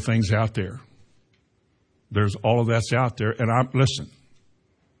there's other things out there. There's all of that's out there. And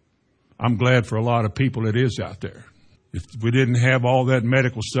I'm glad for a lot of people it is out there. If we didn't have all that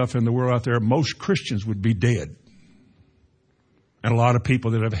medical stuff in the world out there, most Christians would be dead. And a lot of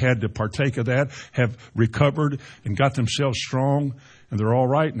people that have had to partake of that have recovered and got themselves strong, and they're all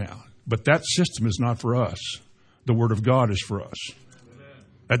right now. But that system is not for us. The Word of God is for us.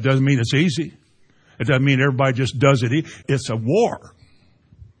 That doesn't mean it's easy. It doesn't mean everybody just does it. It's a war.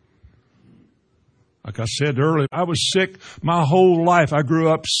 Like I said earlier, I was sick my whole life. I grew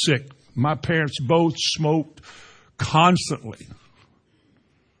up sick. My parents both smoked constantly.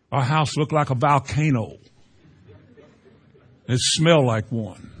 Our house looked like a volcano. It smelled like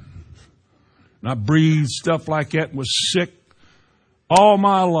one. And I breathed stuff like that and was sick all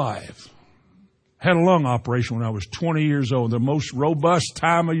my life. Had a lung operation when I was 20 years old, the most robust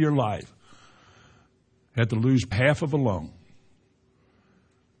time of your life. Had to lose half of a lung.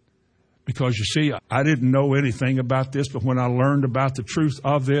 Because you see, I didn't know anything about this, but when I learned about the truth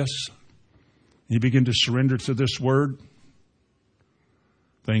of this, you begin to surrender to this Word,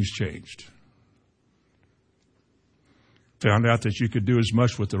 things changed. Found out that you could do as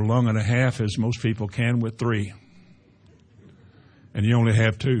much with a lung and a half as most people can with 3. And you only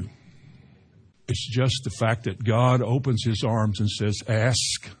have 2. It's just the fact that God opens His arms and says,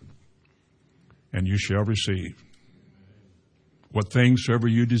 ask, and you shall receive. What things soever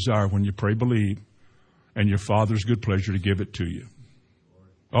you desire when you pray, believe, and your Father's good pleasure to give it to you.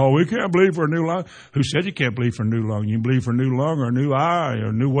 Oh, we can't believe for a new lung. Who said you can't believe for a new lung? You can believe for a new lung or a new eye or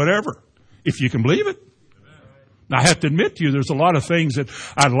a new whatever, if you can believe it. Now, I have to admit to you, there's a lot of things that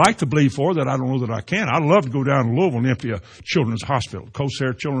I'd like to believe for that I don't know that I can. I'd love to go down to Louisville and empty a children's hospital,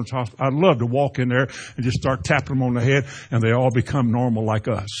 Corsair Children's Hospital. I'd love to walk in there and just start tapping them on the head and they all become normal like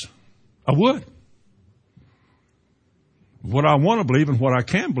us. I would. What I want to believe and what I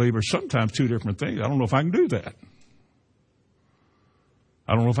can believe are sometimes 2 different things. I don't know if I can do that.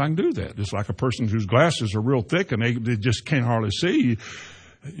 I don't know if I can do that. It's like a person whose glasses are real thick and they just can't hardly see.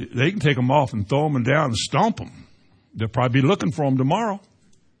 They can take them off and throw them down and stomp them. They'll probably be looking for them tomorrow.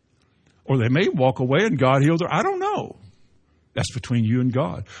 Or they may walk away and God heal their... I don't know. That's between you and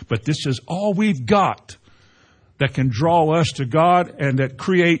God. But this is all we've got that can draw us to God and that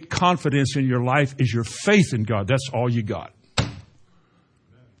create confidence in your life is your faith in God. That's all you got.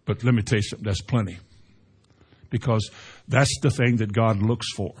 But let me tell you something. That's plenty. Because that's the thing that God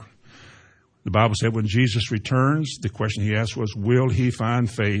looks for. The Bible said when Jesus returns, the question he asked was, will he find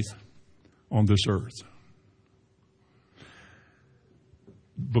faith on this earth?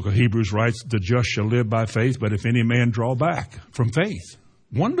 The book of Hebrews writes, the just shall live by faith, but if any man draw back from faith.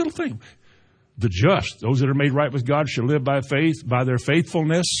 One little thing. The just, those that are made right with God, shall live by faith, by their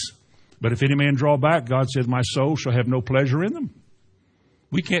faithfulness. But if any man draw back, God said, my soul shall have no pleasure in them.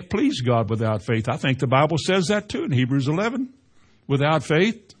 We can't please God without faith. I think the Bible says that too in Hebrews 11. Without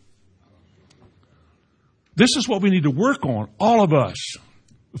faith. This is what we need to work on, all of us.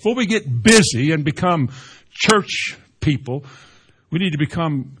 Before we get busy and become church people, we need to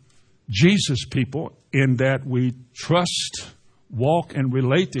become Jesus people in that we trust, walk, and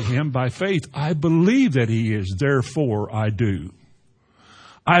relate to him by faith. I believe that he is, therefore I do.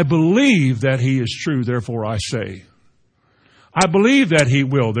 I believe that he is true, therefore I say. I believe that he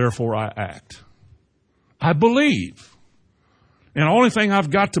will, therefore I act. I believe. And the only thing I've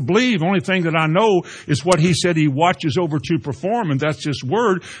got to believe, the only thing that I know is what he said he watches over to perform, and that's his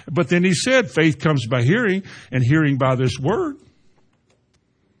word. But then he said faith comes by hearing, and hearing by this word.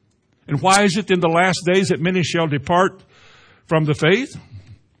 And why is it in the last days that many shall depart from the faith?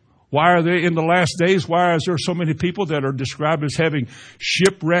 Why are they in the last days? Why is there so many people that are described as having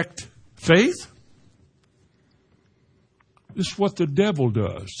shipwrecked faith? This is what the devil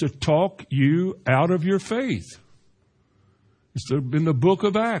does, to talk you out of your faith. It's in the book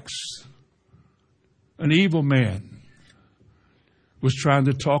of Acts. An evil man was trying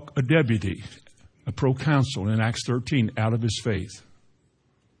to talk a deputy, a proconsul in Acts 13, out of his faith.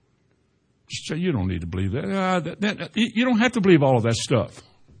 Just say, you don't need to believe that. You don't have to believe all of that stuff.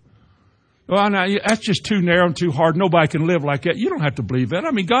 Well, now, that's just too narrow and too hard. Nobody can live like that. You don't have to believe that.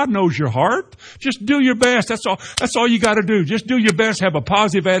 I mean, God knows your heart. Just do your best. That's all. That's all you got to do. Just do your best. Have a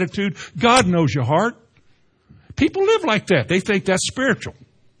positive attitude. God knows your heart. People live like that. They think that's spiritual.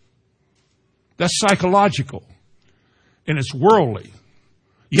 That's psychological. And it's worldly.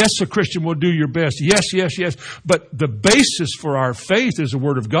 Yes, a Christian will do your best. Yes, yes, yes. But the basis for our faith is the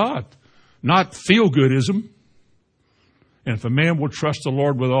Word of God, not feel-goodism. And if a man will trust the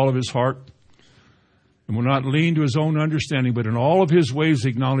Lord with all of his heart and will not lean to his own understanding, but in all of his ways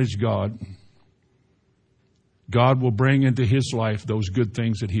acknowledge God, God will bring into his life those good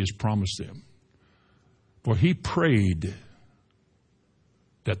things that he has promised them. For he prayed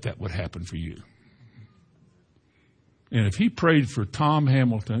that that would happen for you. And if he prayed for Tom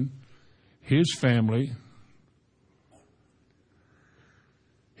Hamilton, his family,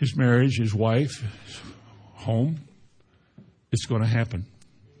 his marriage, his wife, his home, it's going to happen.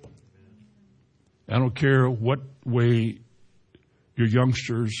 I don't care what way your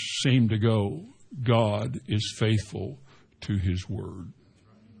youngsters seem to go, God is faithful to his word.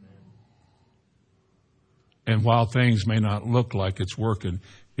 And while things may not look like it's working,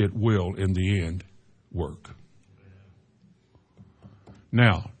 it will, in the end, work.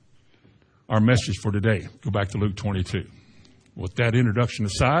 Now, our message for today, go back to Luke 22. With that introduction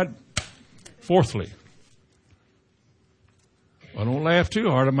aside, fourthly, I don't laugh too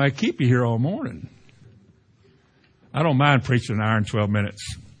hard. I might keep you here all morning. I don't mind preaching an hour and 12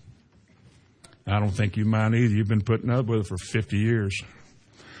 minutes. I don't think you mind either. You've been putting up with it for 50 years,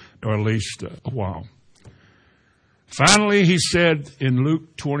 or at least a while. Finally, he said in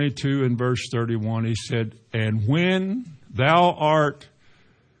Luke 22 and verse 31, he said, and when thou art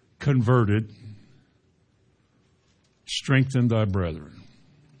converted, strengthen thy brethren.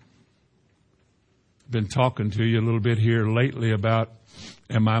 I've been talking to you a little bit here lately about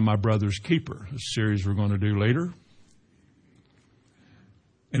Am I My Brother's Keeper, a series we're going to do later.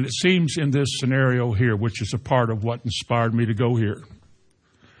 And it seems in this scenario here, which is a part of what inspired me to go here,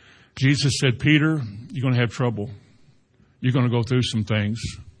 Jesus said, Peter, you're going to have trouble. You're going to go through some things.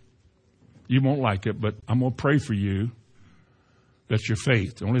 You won't like it, but I'm going to pray for you that your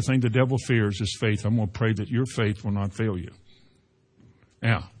faith, the only thing the devil fears is faith. I'm going to pray that your faith will not fail you.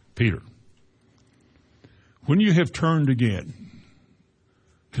 Now, Peter, when you have turned again,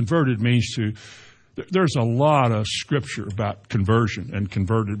 converted means to, there's a lot of scripture about conversion and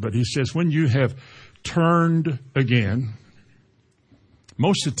converted, but he says when you have turned again,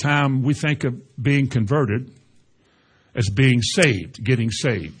 most of the time we think of being converted as being saved, getting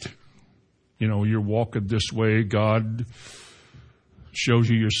saved. You know, you're walking this way, God shows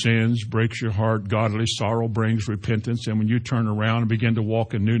you your sins, breaks your heart. Godly sorrow brings repentance. And when you turn around and begin to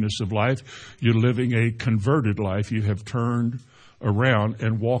walk in newness of life, you're living a converted life. You have turned around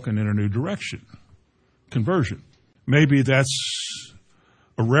and walking in a new direction. Conversion. Maybe that's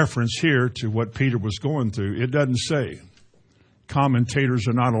a reference here to what Peter was going through. It doesn't say. Commentators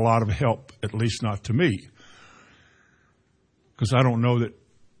are not a lot of help, at least not to me. Because I don't know that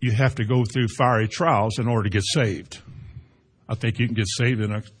you have to go through fiery trials in order to get saved. I think you can get saved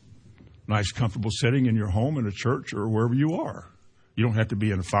in a nice, comfortable setting in your home, in a church, or wherever you are. You don't have to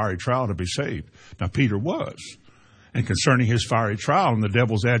be in a fiery trial to be saved. Now, Peter was. And concerning his fiery trial and the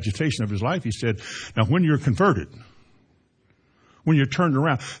devil's agitation of his life, he said, now, when you're converted, when you're turned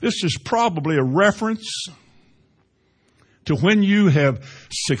around, this is probably a reference to when you have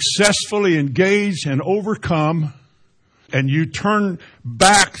successfully engaged and overcome and you turn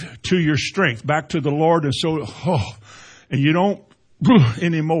back to your strength, back to the Lord, and you don't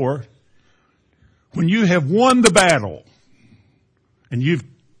anymore. When you have won the battle and you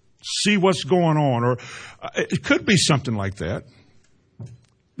see what's going on, or it could be something like that.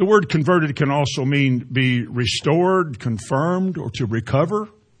 The word converted can also mean be restored, confirmed, or to recover.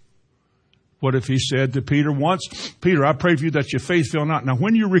 What if he said to Peter once, Peter, I pray for you that your faith fail not. Now,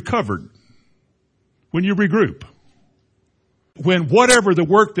 when you recovered, when you regroup, when whatever the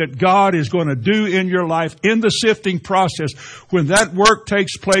work that God is going to do in your life, in the sifting process, when that work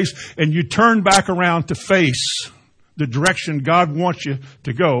takes place and you turn back around to face the direction God wants you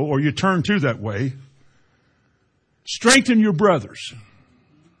to go, or you turn to that way, strengthen your brothers.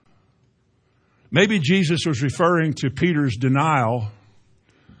 Maybe Jesus was referring to Peter's denial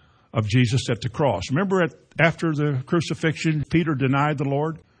of Jesus at the cross. Remember after the crucifixion, Peter denied the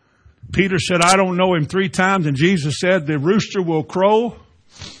Lord? Peter said, I don't know him 3 times. And Jesus said, the rooster will crow.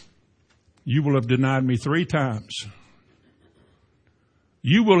 You will have denied me 3 times.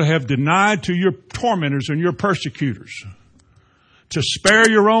 You will have denied to your tormentors and your persecutors to spare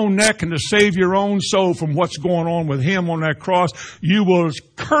your own neck and to save your own soul from what's going on with him on that cross. You will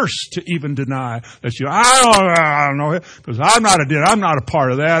curse to even deny that I don't know it, because I'm not a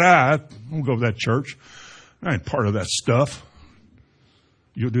part of that. I don't go to that church. I ain't part of that stuff.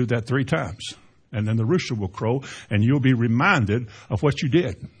 You'll do that 3 times. And then the rooster will crow and you'll be reminded of what you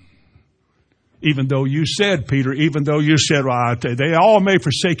did. Even though you said, Peter, well, they all may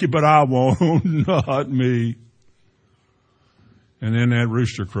forsake you, but I won't, not me. And then that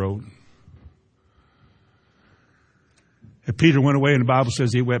rooster crowed. And Peter went away, and the Bible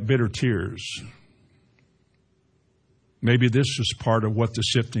says he wept bitter tears. Maybe this is part of what the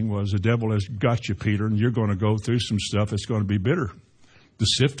sifting was. The devil has got you, Peter, and you're going to go through some stuff that's going to be bitter. The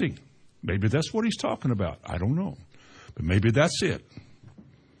sifting. Maybe that's what he's talking about. I don't know. But maybe that's it.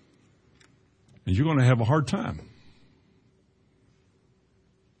 And you're going to have a hard time.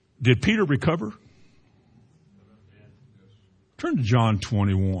 Did Peter recover? Turn to John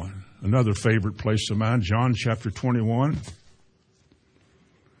 21, another favorite place of mine, John chapter 21.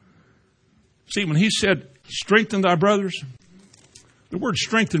 See, when he said, strengthen thy brothers, the word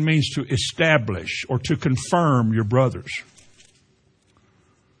strengthen means to establish or to confirm your brothers.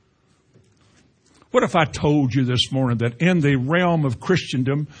 What if I told you this morning that in the realm of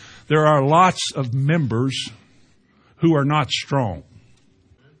Christendom, there are lots of members who are not strong?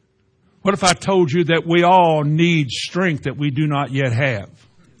 What if I told you that we all need strength that we do not yet have?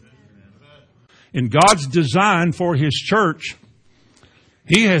 In God's design for His church,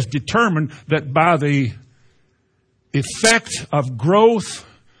 He has determined that by the effect of growth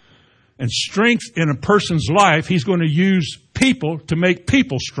and strength in a person's life, He's going to use people to make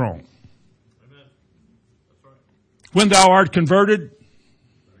people strong. When thou art converted,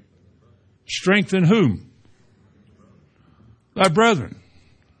 strengthen whom? Thy brethren.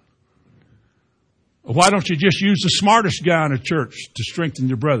 Why don't you just use the smartest guy in a church to strengthen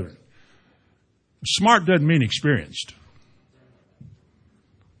your brethren? Smart doesn't mean experienced.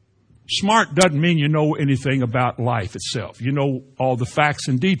 Smart doesn't mean you know anything about life itself. You know all the facts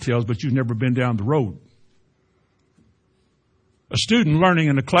and details, but you've never been down the road. A student learning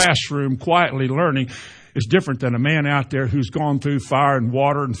in a classroom, quietly learning, is different than a man out there who's gone through fire and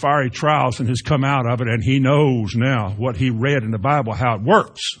water and fiery trials and has come out of it, and he knows now what he read in the Bible, how it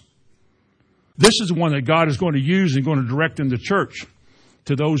works. This is the one that God is going to use and going to direct in the church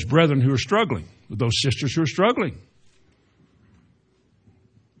to those brethren who are struggling, those sisters who are struggling.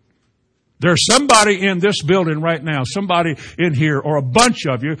 There's somebody in this building right now, somebody in here, or a bunch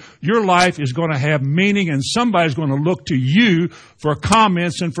of you, your life is going to have meaning, and somebody's going to look to you for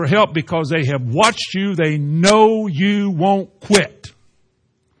comments and for help because they have watched you. They know you won't quit.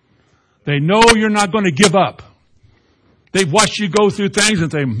 They know you're not going to give up. They've watched you go through things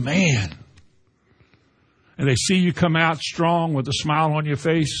and think, man. And they see you come out strong with a smile on your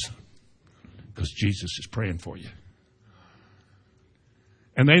face because Jesus is praying for you.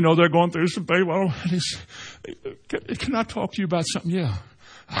 And they know they're going through some things. Well, can I talk to you about something? Yeah.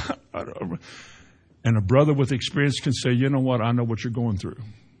 And a brother with experience can say, you know what? I know what you're going through.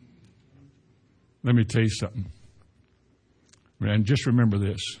 Let me tell you something. And just remember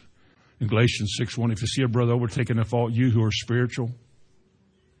this. In Galatians 6:1, if you see a brother overtaking a fault, you who are spiritual,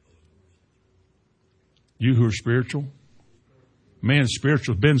 man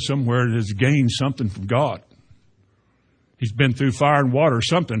spiritual has been somewhere and has gained something from God. He's been through fire and water or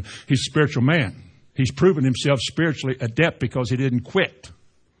something. He's a spiritual man. He's proven himself spiritually adept because he didn't quit.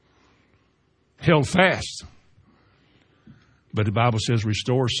 Held fast. But the Bible says,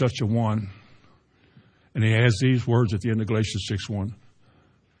 restore such a one. And he has these words at the end of Galatians 6:1. In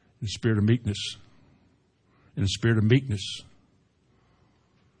the spirit of meekness. In the spirit of meekness.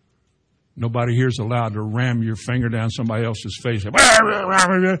 Nobody here is allowed to ram your finger down somebody else's face.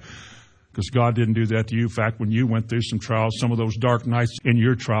 Because God didn't do that to you. In fact, when you went through some trials, some of those dark nights in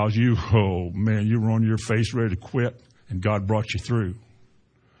your trials, you were on your face ready to quit, and God brought you through.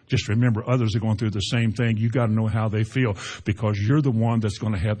 Just remember, others are going through the same thing. You got to know how they feel, because you're the one that's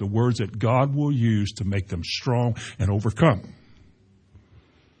going to have the words that God will use to make them strong and overcome.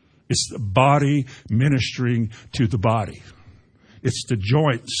 It's the body ministering to the body. It's the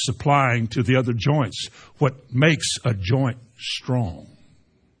joints supplying to the other joints. What makes a joint strong?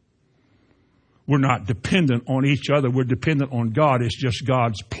 We're not dependent on each other. We're dependent on God. It's just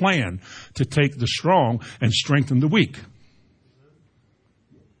God's plan to take the strong and strengthen the weak.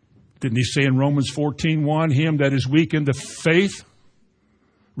 Didn't he say in Romans 14:1, him that is weak in the faith,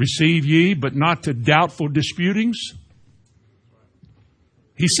 receive ye, but not to doubtful disputings?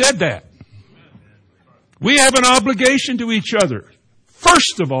 He said that. We have an obligation to each other.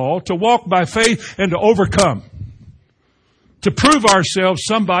 First of all, to walk by faith and to overcome. To prove ourselves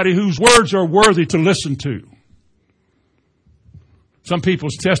somebody whose words are worthy to listen to. Some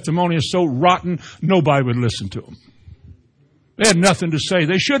people's testimony is so rotten, nobody would listen to them. They had nothing to say.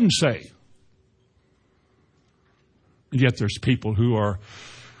 They shouldn't say. And yet there's people who are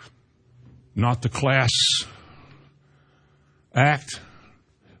not the class act,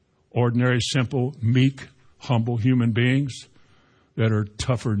 ordinary, simple, meek, humble human beings that are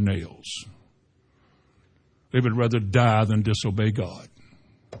tougher than nails. They would rather die than disobey God.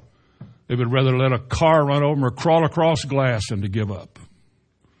 They would rather let a car run over them or crawl across glass than to give up.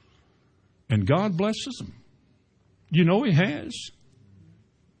 And God blesses them. You know He has.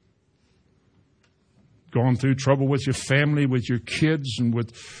 Gone through trouble with your family, with your kids, and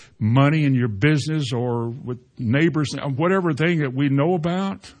with money in your business, or with neighbors, whatever thing that we know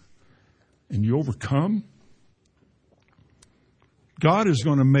about, and you overcome. God is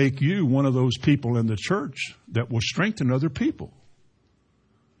going to make you one of those people in the church that will strengthen other people.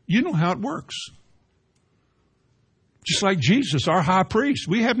 You know how it works. Just like Jesus, our high priest.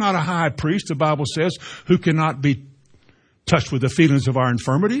 We have not a high priest, the Bible says, who cannot be touched with the feelings of our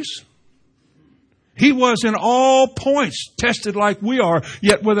infirmities. He was in all points tested like we are,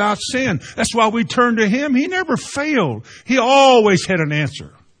 yet without sin. That's why we turn to Him. He never failed. He always had an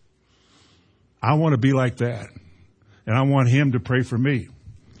answer. I want to be like that. And I want Him to pray for me.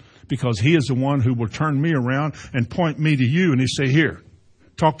 Because He is the one who will turn me around and point me to you. And He say, here,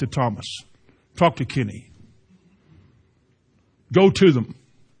 talk to Thomas. Talk to Kenny. Go to them.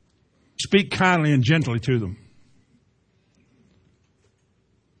 Speak kindly and gently to them.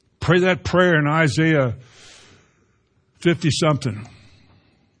 Pray that prayer in Isaiah 50-something.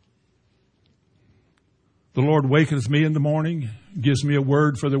 The Lord waketh me in the morning, gives me a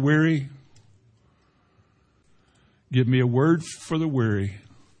word for the weary. Give me a word for the weary.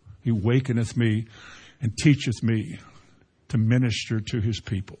 He wakeneth me and teacheth me to minister to His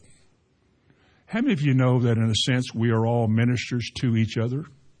people. How many of you know that in a sense we are all ministers to each other?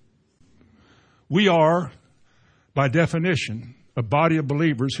 We are, by definition, a body of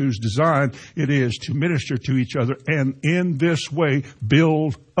believers whose design it is to minister to each other and in this way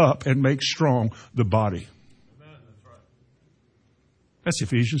build up and make strong the body. Amen. That's right. That's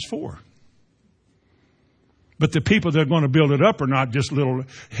Ephesians 4. But the people that are going to build it up are not just little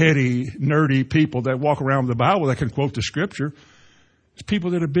heady, nerdy people that walk around with the Bible that can quote the Scripture. It's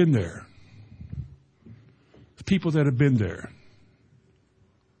people that have been there. It's people that have been there.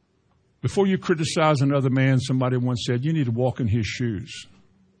 Before you criticize another man, somebody once said, you need to walk in his shoes.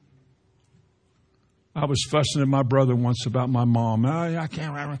 I was fussing at my brother once about my mom. I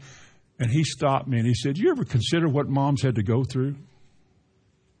can't remember. And he stopped me and he said, you ever consider what moms had to go through?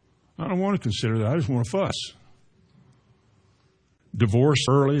 I don't want to consider that. I just want to fuss. divorce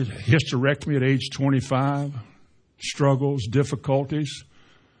early, hysterectomy at age 25, struggles, difficulties,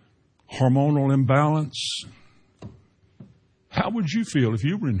 hormonal imbalance. How would you feel if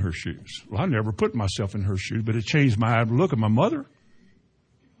you were in her shoes? Well, I never put myself in her shoes, but it changed my outlook at my mother.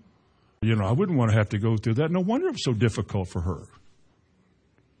 You know, I wouldn't want to have to go through that. No wonder it was so difficult for her.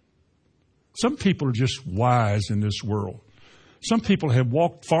 Some people are just wise in this world. Some people have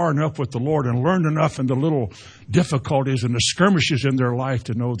walked far enough with the Lord and learned enough in the little difficulties and the skirmishes in their life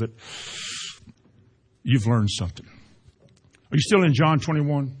to know that you've learned something. Are you still in John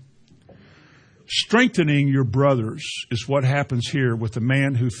 21? Strengthening your brothers is what happens here with the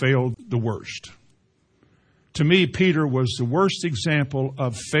man who failed the worst. To me, Peter was the worst example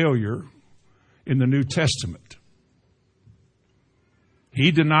of failure in the New Testament.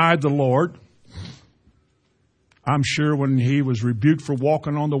 He denied the Lord. I'm sure when he was rebuked for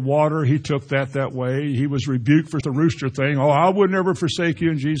walking on the water, he took that way. He was rebuked for the rooster thing. Oh, I would never forsake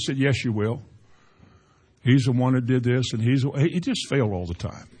you. And Jesus said, yes, you will. He's the one that did this, and he just failed all the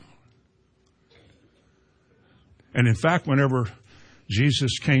time. And in fact, whenever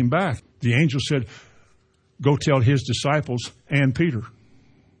Jesus came back, the angel said, go tell his disciples and Peter.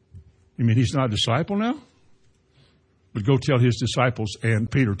 You mean he's not a disciple now? But go tell his disciples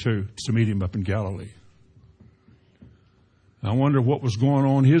and Peter too to meet him up in Galilee. I wonder what was going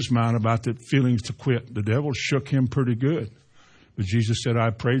on in his mind about the feelings to quit. The devil shook him pretty good. But Jesus said, I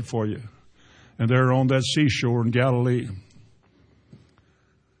prayed for you. And there on that seashore in Galilee,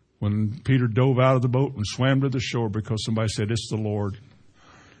 when Peter dove out of the boat and swam to the shore because somebody said, it's the Lord.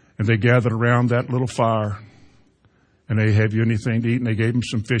 And they gathered around that little fire. And they, have you anything to eat? And they gave him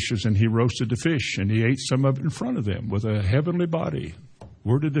some fishes, and he roasted the fish. And he ate some of it in front of them with a heavenly body.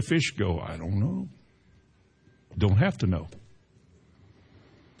 Where did the fish go? I don't know. Don't have to know.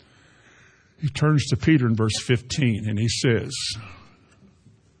 He turns to Peter in verse 15, and he says,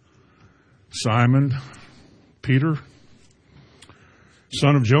 Simon, Peter,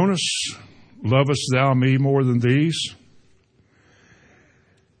 son of Jonas, lovest thou me more than these?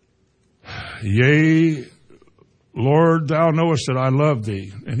 Yea, Lord, thou knowest that I love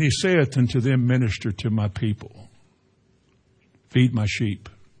thee. And he saith unto them, minister to my people. Feed my sheep.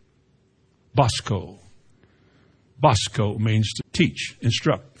 Bosco. Bosco means to teach,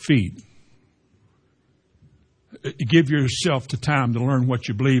 instruct, feed. Give yourself the time to learn what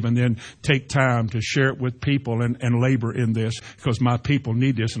you believe and then take time to share it with people and labor in this because my people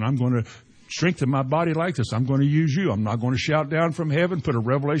need this and I'm going to strengthen my body like this. I'm going to use you. I'm not going to shout down from heaven, put a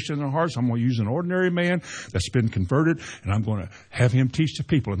revelation in their hearts. I'm going to use an ordinary man that's been converted and I'm going to have him teach the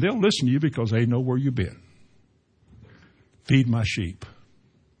people. And they'll listen to you because they know where you've been. Feed my sheep.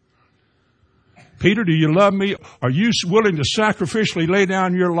 Peter, do you love me? Are you willing to sacrificially lay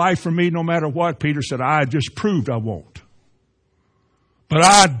down your life for me no matter what? Peter said, I just proved I won't. But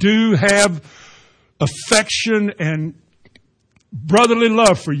I do have affection and brotherly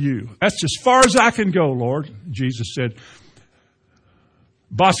love for you. That's as far as I can go, Lord. Jesus said,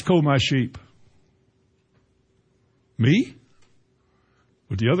 Bosco my sheep. Me?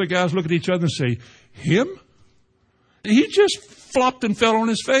 Would the other guys look at each other and say, him? He just flopped and fell on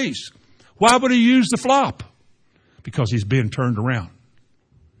his face. Why would he use the flop? Because he's being turned around.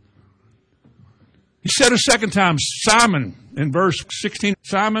 He said a second time, Simon, in verse 16,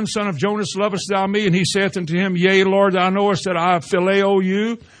 Simon, son of Jonas, lovest thou me? And he saith unto him, Yea, Lord, thou knowest that I phileo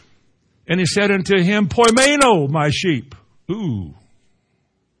you. And he said unto him, Poimeno, my sheep. Ooh.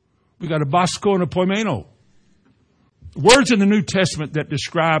 We got a Bosco and a Poimeno. Words in the New Testament that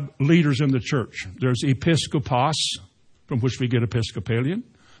describe leaders in the church. There's episkopos, from which we get Episcopalian.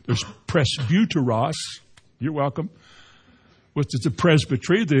 There's presbyteros. You're welcome. Which is the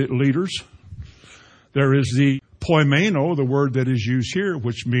presbytery, the leaders. There is the poimeno, the word that is used here,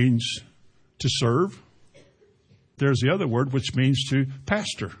 which means to serve. There's the other word, which means to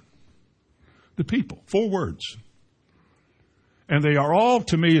pastor the people. 4 words. And they are all,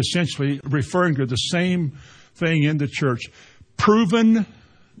 to me, essentially referring to the same thing in the church. Proven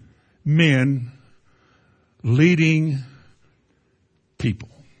men leading people.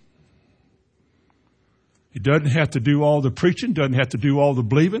 He doesn't have to do all the preaching, doesn't have to do all the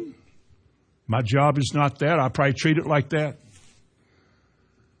believing. My job is not that. I probably treat it like that.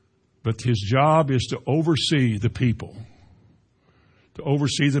 But his job is to oversee the people. To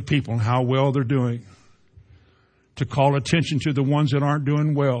oversee the people and how well they're doing. To call attention to the ones that aren't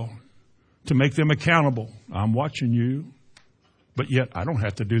doing well. To make them accountable. I'm watching you. But yet I don't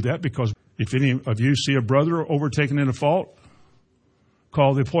have to do that because if any of you see a brother overtaken in a fault,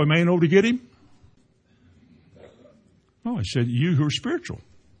 call the poimeno to get him. No, I said, you who are spiritual,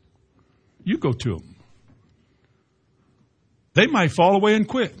 you go to them. They might fall away and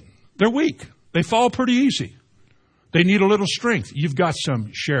quit. They're weak. They fall pretty easy. They need a little strength. You've got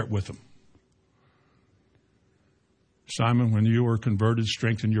some. Share it with them. Simon, when you were converted,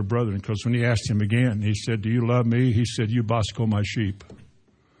 strengthen your brethren. Because when he asked him again, he said, do you love me? He said, you bosco my sheep.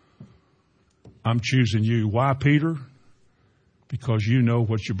 I'm choosing you. Why, Peter? Because you know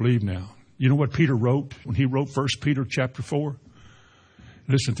what you believe now. You know what Peter wrote when he wrote 1 Peter chapter 4?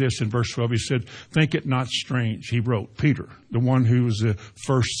 Listen to this in verse 12. He said, think it not strange. He wrote, Peter, the one who was the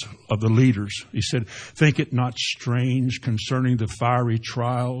first of the leaders. He said, think it not strange concerning the fiery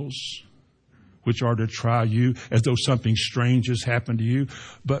trials which are to try you, as though something strange has happened to you.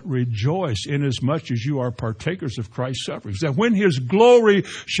 But rejoice inasmuch as you are partakers of Christ's sufferings, that when his glory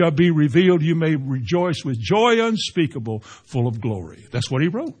shall be revealed, you may rejoice with joy unspeakable, full of glory. That's what he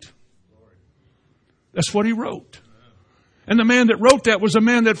wrote. That's what he wrote. And the man that wrote that was a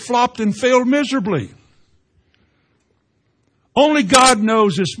man that flopped and failed miserably. Only God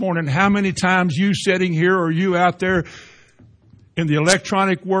knows this morning how many times you sitting here or you out there in the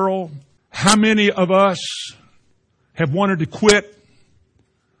electronic world, how many of us have wanted to quit,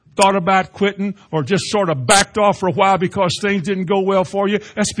 thought about quitting, or just sort of backed off for a while because things didn't go well for you?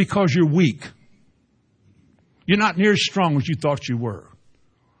 That's because you're weak. You're not near as strong as you thought you were.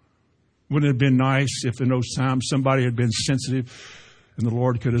 Wouldn't it have been nice if in those times somebody had been sensitive and the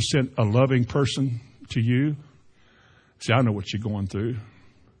Lord could have sent a loving person to you? See, I know what you're going through.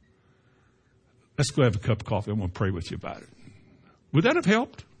 Let's go have a cup of coffee. I'm going to pray with you about it. Would that have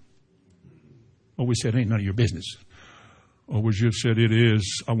helped? Or we said, ain't none of your business. Or would you have said, it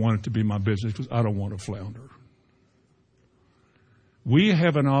is, I want it to be my business because I don't want to flounder. We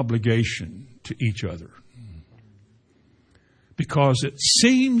have an obligation to each other. Because it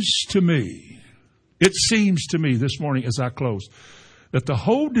seems to me this morning as I close, that the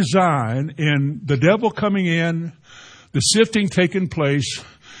whole design in the devil coming in, the sifting taking place,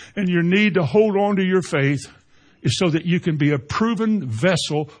 and your need to hold on to your faith is so that you can be a proven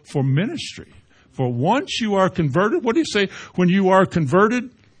vessel for ministry. For once you are converted, what do you say? When you are converted,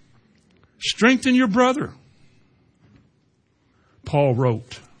 strengthen your brother. Paul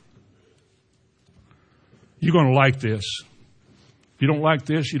wrote. You're going to like this. If you don't like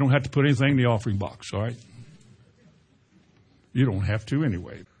this, you don't have to put anything in the offering box, all right? You don't have to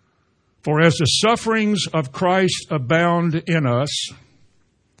anyway. For as the sufferings of Christ abound in us,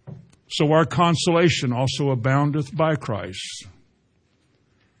 so our consolation also aboundeth by Christ.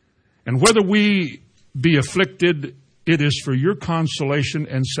 And whether we be afflicted, it is for your consolation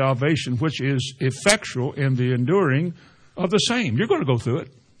and salvation, which is effectual in the enduring of the same. You're going to go through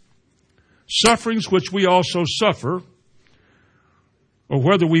it. Sufferings which we also suffer, or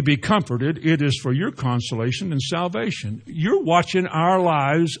whether we be comforted, it is for your consolation and salvation. You're watching our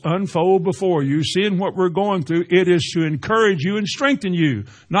lives unfold before you, seeing what we're going through. It is to encourage you and strengthen you,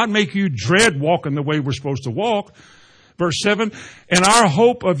 not make you dread walking the way we're supposed to walk. Verse 7, and our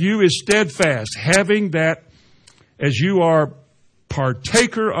hope of you is steadfast, having that as you are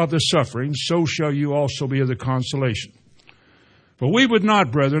partaker of the suffering, so shall you also be of the consolation. For we would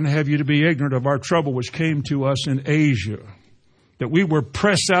not, brethren, have you to be ignorant of our trouble which came to us in Asia, that we were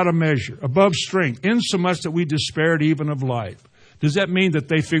pressed out of measure, above strength, insomuch that we despaired even of life. Does that mean that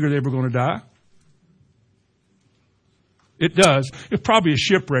they figured they were going to die? It does. It's probably a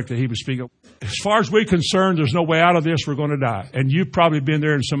shipwreck that he was speaking of. As far as we're concerned, there's no way out of this. We're going to die. And you've probably been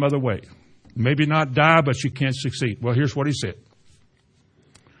there in some other way. Maybe not die, but you can't succeed. Well, here's what he said.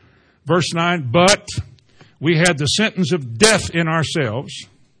 Verse 9, but we had the sentence of death in ourselves,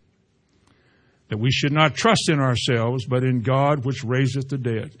 that we should not trust in ourselves, but in God which raiseth the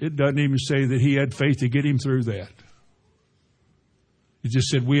dead. It doesn't even say that he had faith to get him through that. It just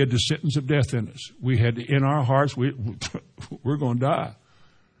said we had the sentence of death in us. We had in our hearts, we're going to die.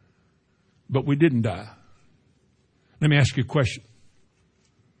 But we didn't die. Let me ask you a question.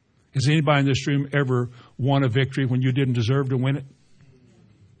 Has anybody in this room ever won a victory when you didn't deserve to win it?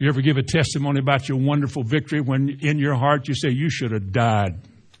 You ever give a testimony about your wonderful victory when in your heart you say you should have died?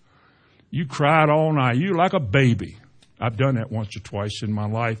 You cried all night. You like a baby. I've done that once or twice in my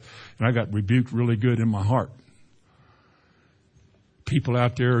life, and I got rebuked really good in my heart. People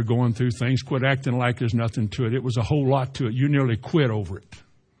out there are going through things. Quit acting like there's nothing to it. It was a whole lot to it. You nearly quit over it.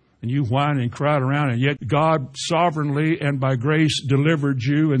 And you whined and cried around, and yet God sovereignly and by grace delivered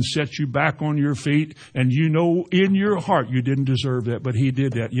you and set you back on your feet. And you know in your heart you didn't deserve that, but he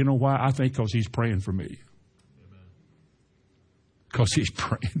did that. You know why? I think because he's praying for me. Because he's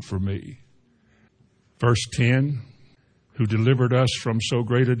praying for me. Verse 10, who delivered us from so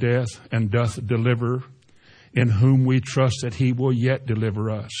great a death and doth deliver, in whom we trust that he will yet deliver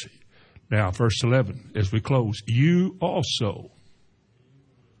us. Now, verse 11, as we close, you also.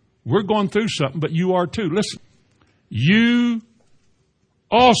 We're going through something, but you are too. Listen. You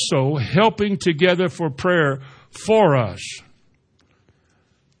also helping together for prayer for us.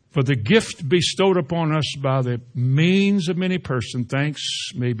 For the gift bestowed upon us by the means of many persons, thanks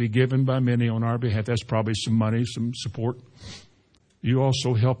may be given by many on our behalf. That's probably some money, some support. You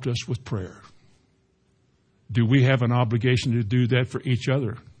also helped us with prayer. Do we have an obligation to do that for each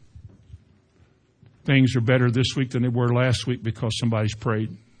other? Things are better this week than they were last week because somebody's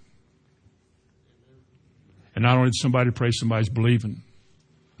prayed. And not only did somebody pray, somebody's believing.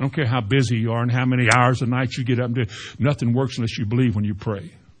 I don't care how busy you are and how many hours a night you get up and do. Nothing works unless you believe when you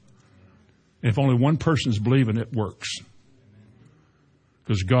pray. And if only one person's believing, it works.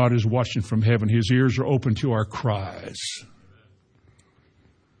 Because God is watching from heaven. His ears are open to our cries.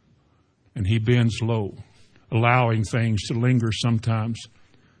 And He bends low, allowing things to linger sometimes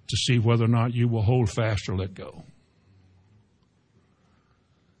to see whether or not you will hold fast or let go.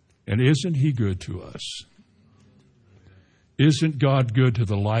 And isn't He good to us? Isn't God good to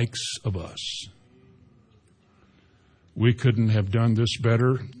the likes of us? We couldn't have done this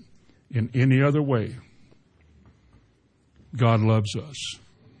better in any other way. God loves us.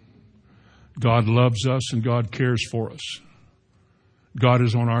 God loves us and God cares for us. God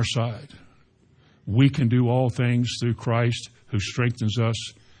is on our side. We can do all things through Christ who strengthens us.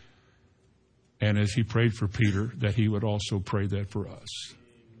 And as He prayed for Peter, that He would also pray that for us.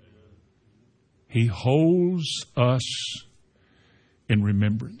 He holds us in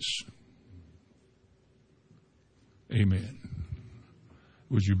remembrance. Amen.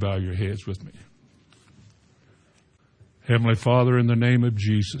 Would you bow your heads with me? Heavenly Father, in the name of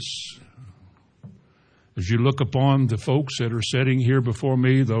Jesus, as you look upon the folks that are sitting here before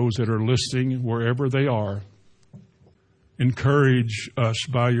me, those that are listening wherever they are, encourage us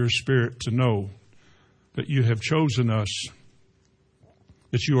by your Spirit to know that you have chosen us,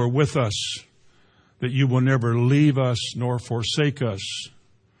 that you are with us, that you will never leave us nor forsake us.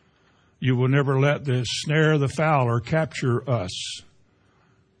 You will never let the snare of the fowler capture us.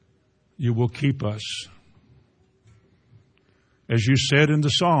 You will keep us. As you said in the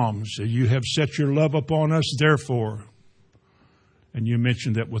Psalms, you have set your love upon us, therefore. And you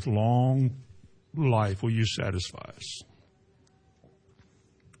mentioned that with long life will you satisfy us.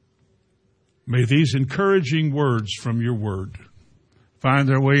 May these encouraging words from your word find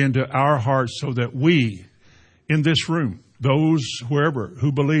their way into our hearts so that we, in this room, those wherever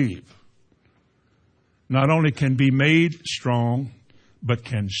who believe, not only can be made strong, but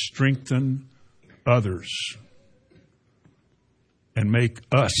can strengthen others and make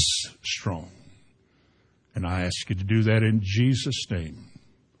us strong. And I ask you to do that in Jesus' name.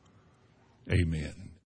 Amen.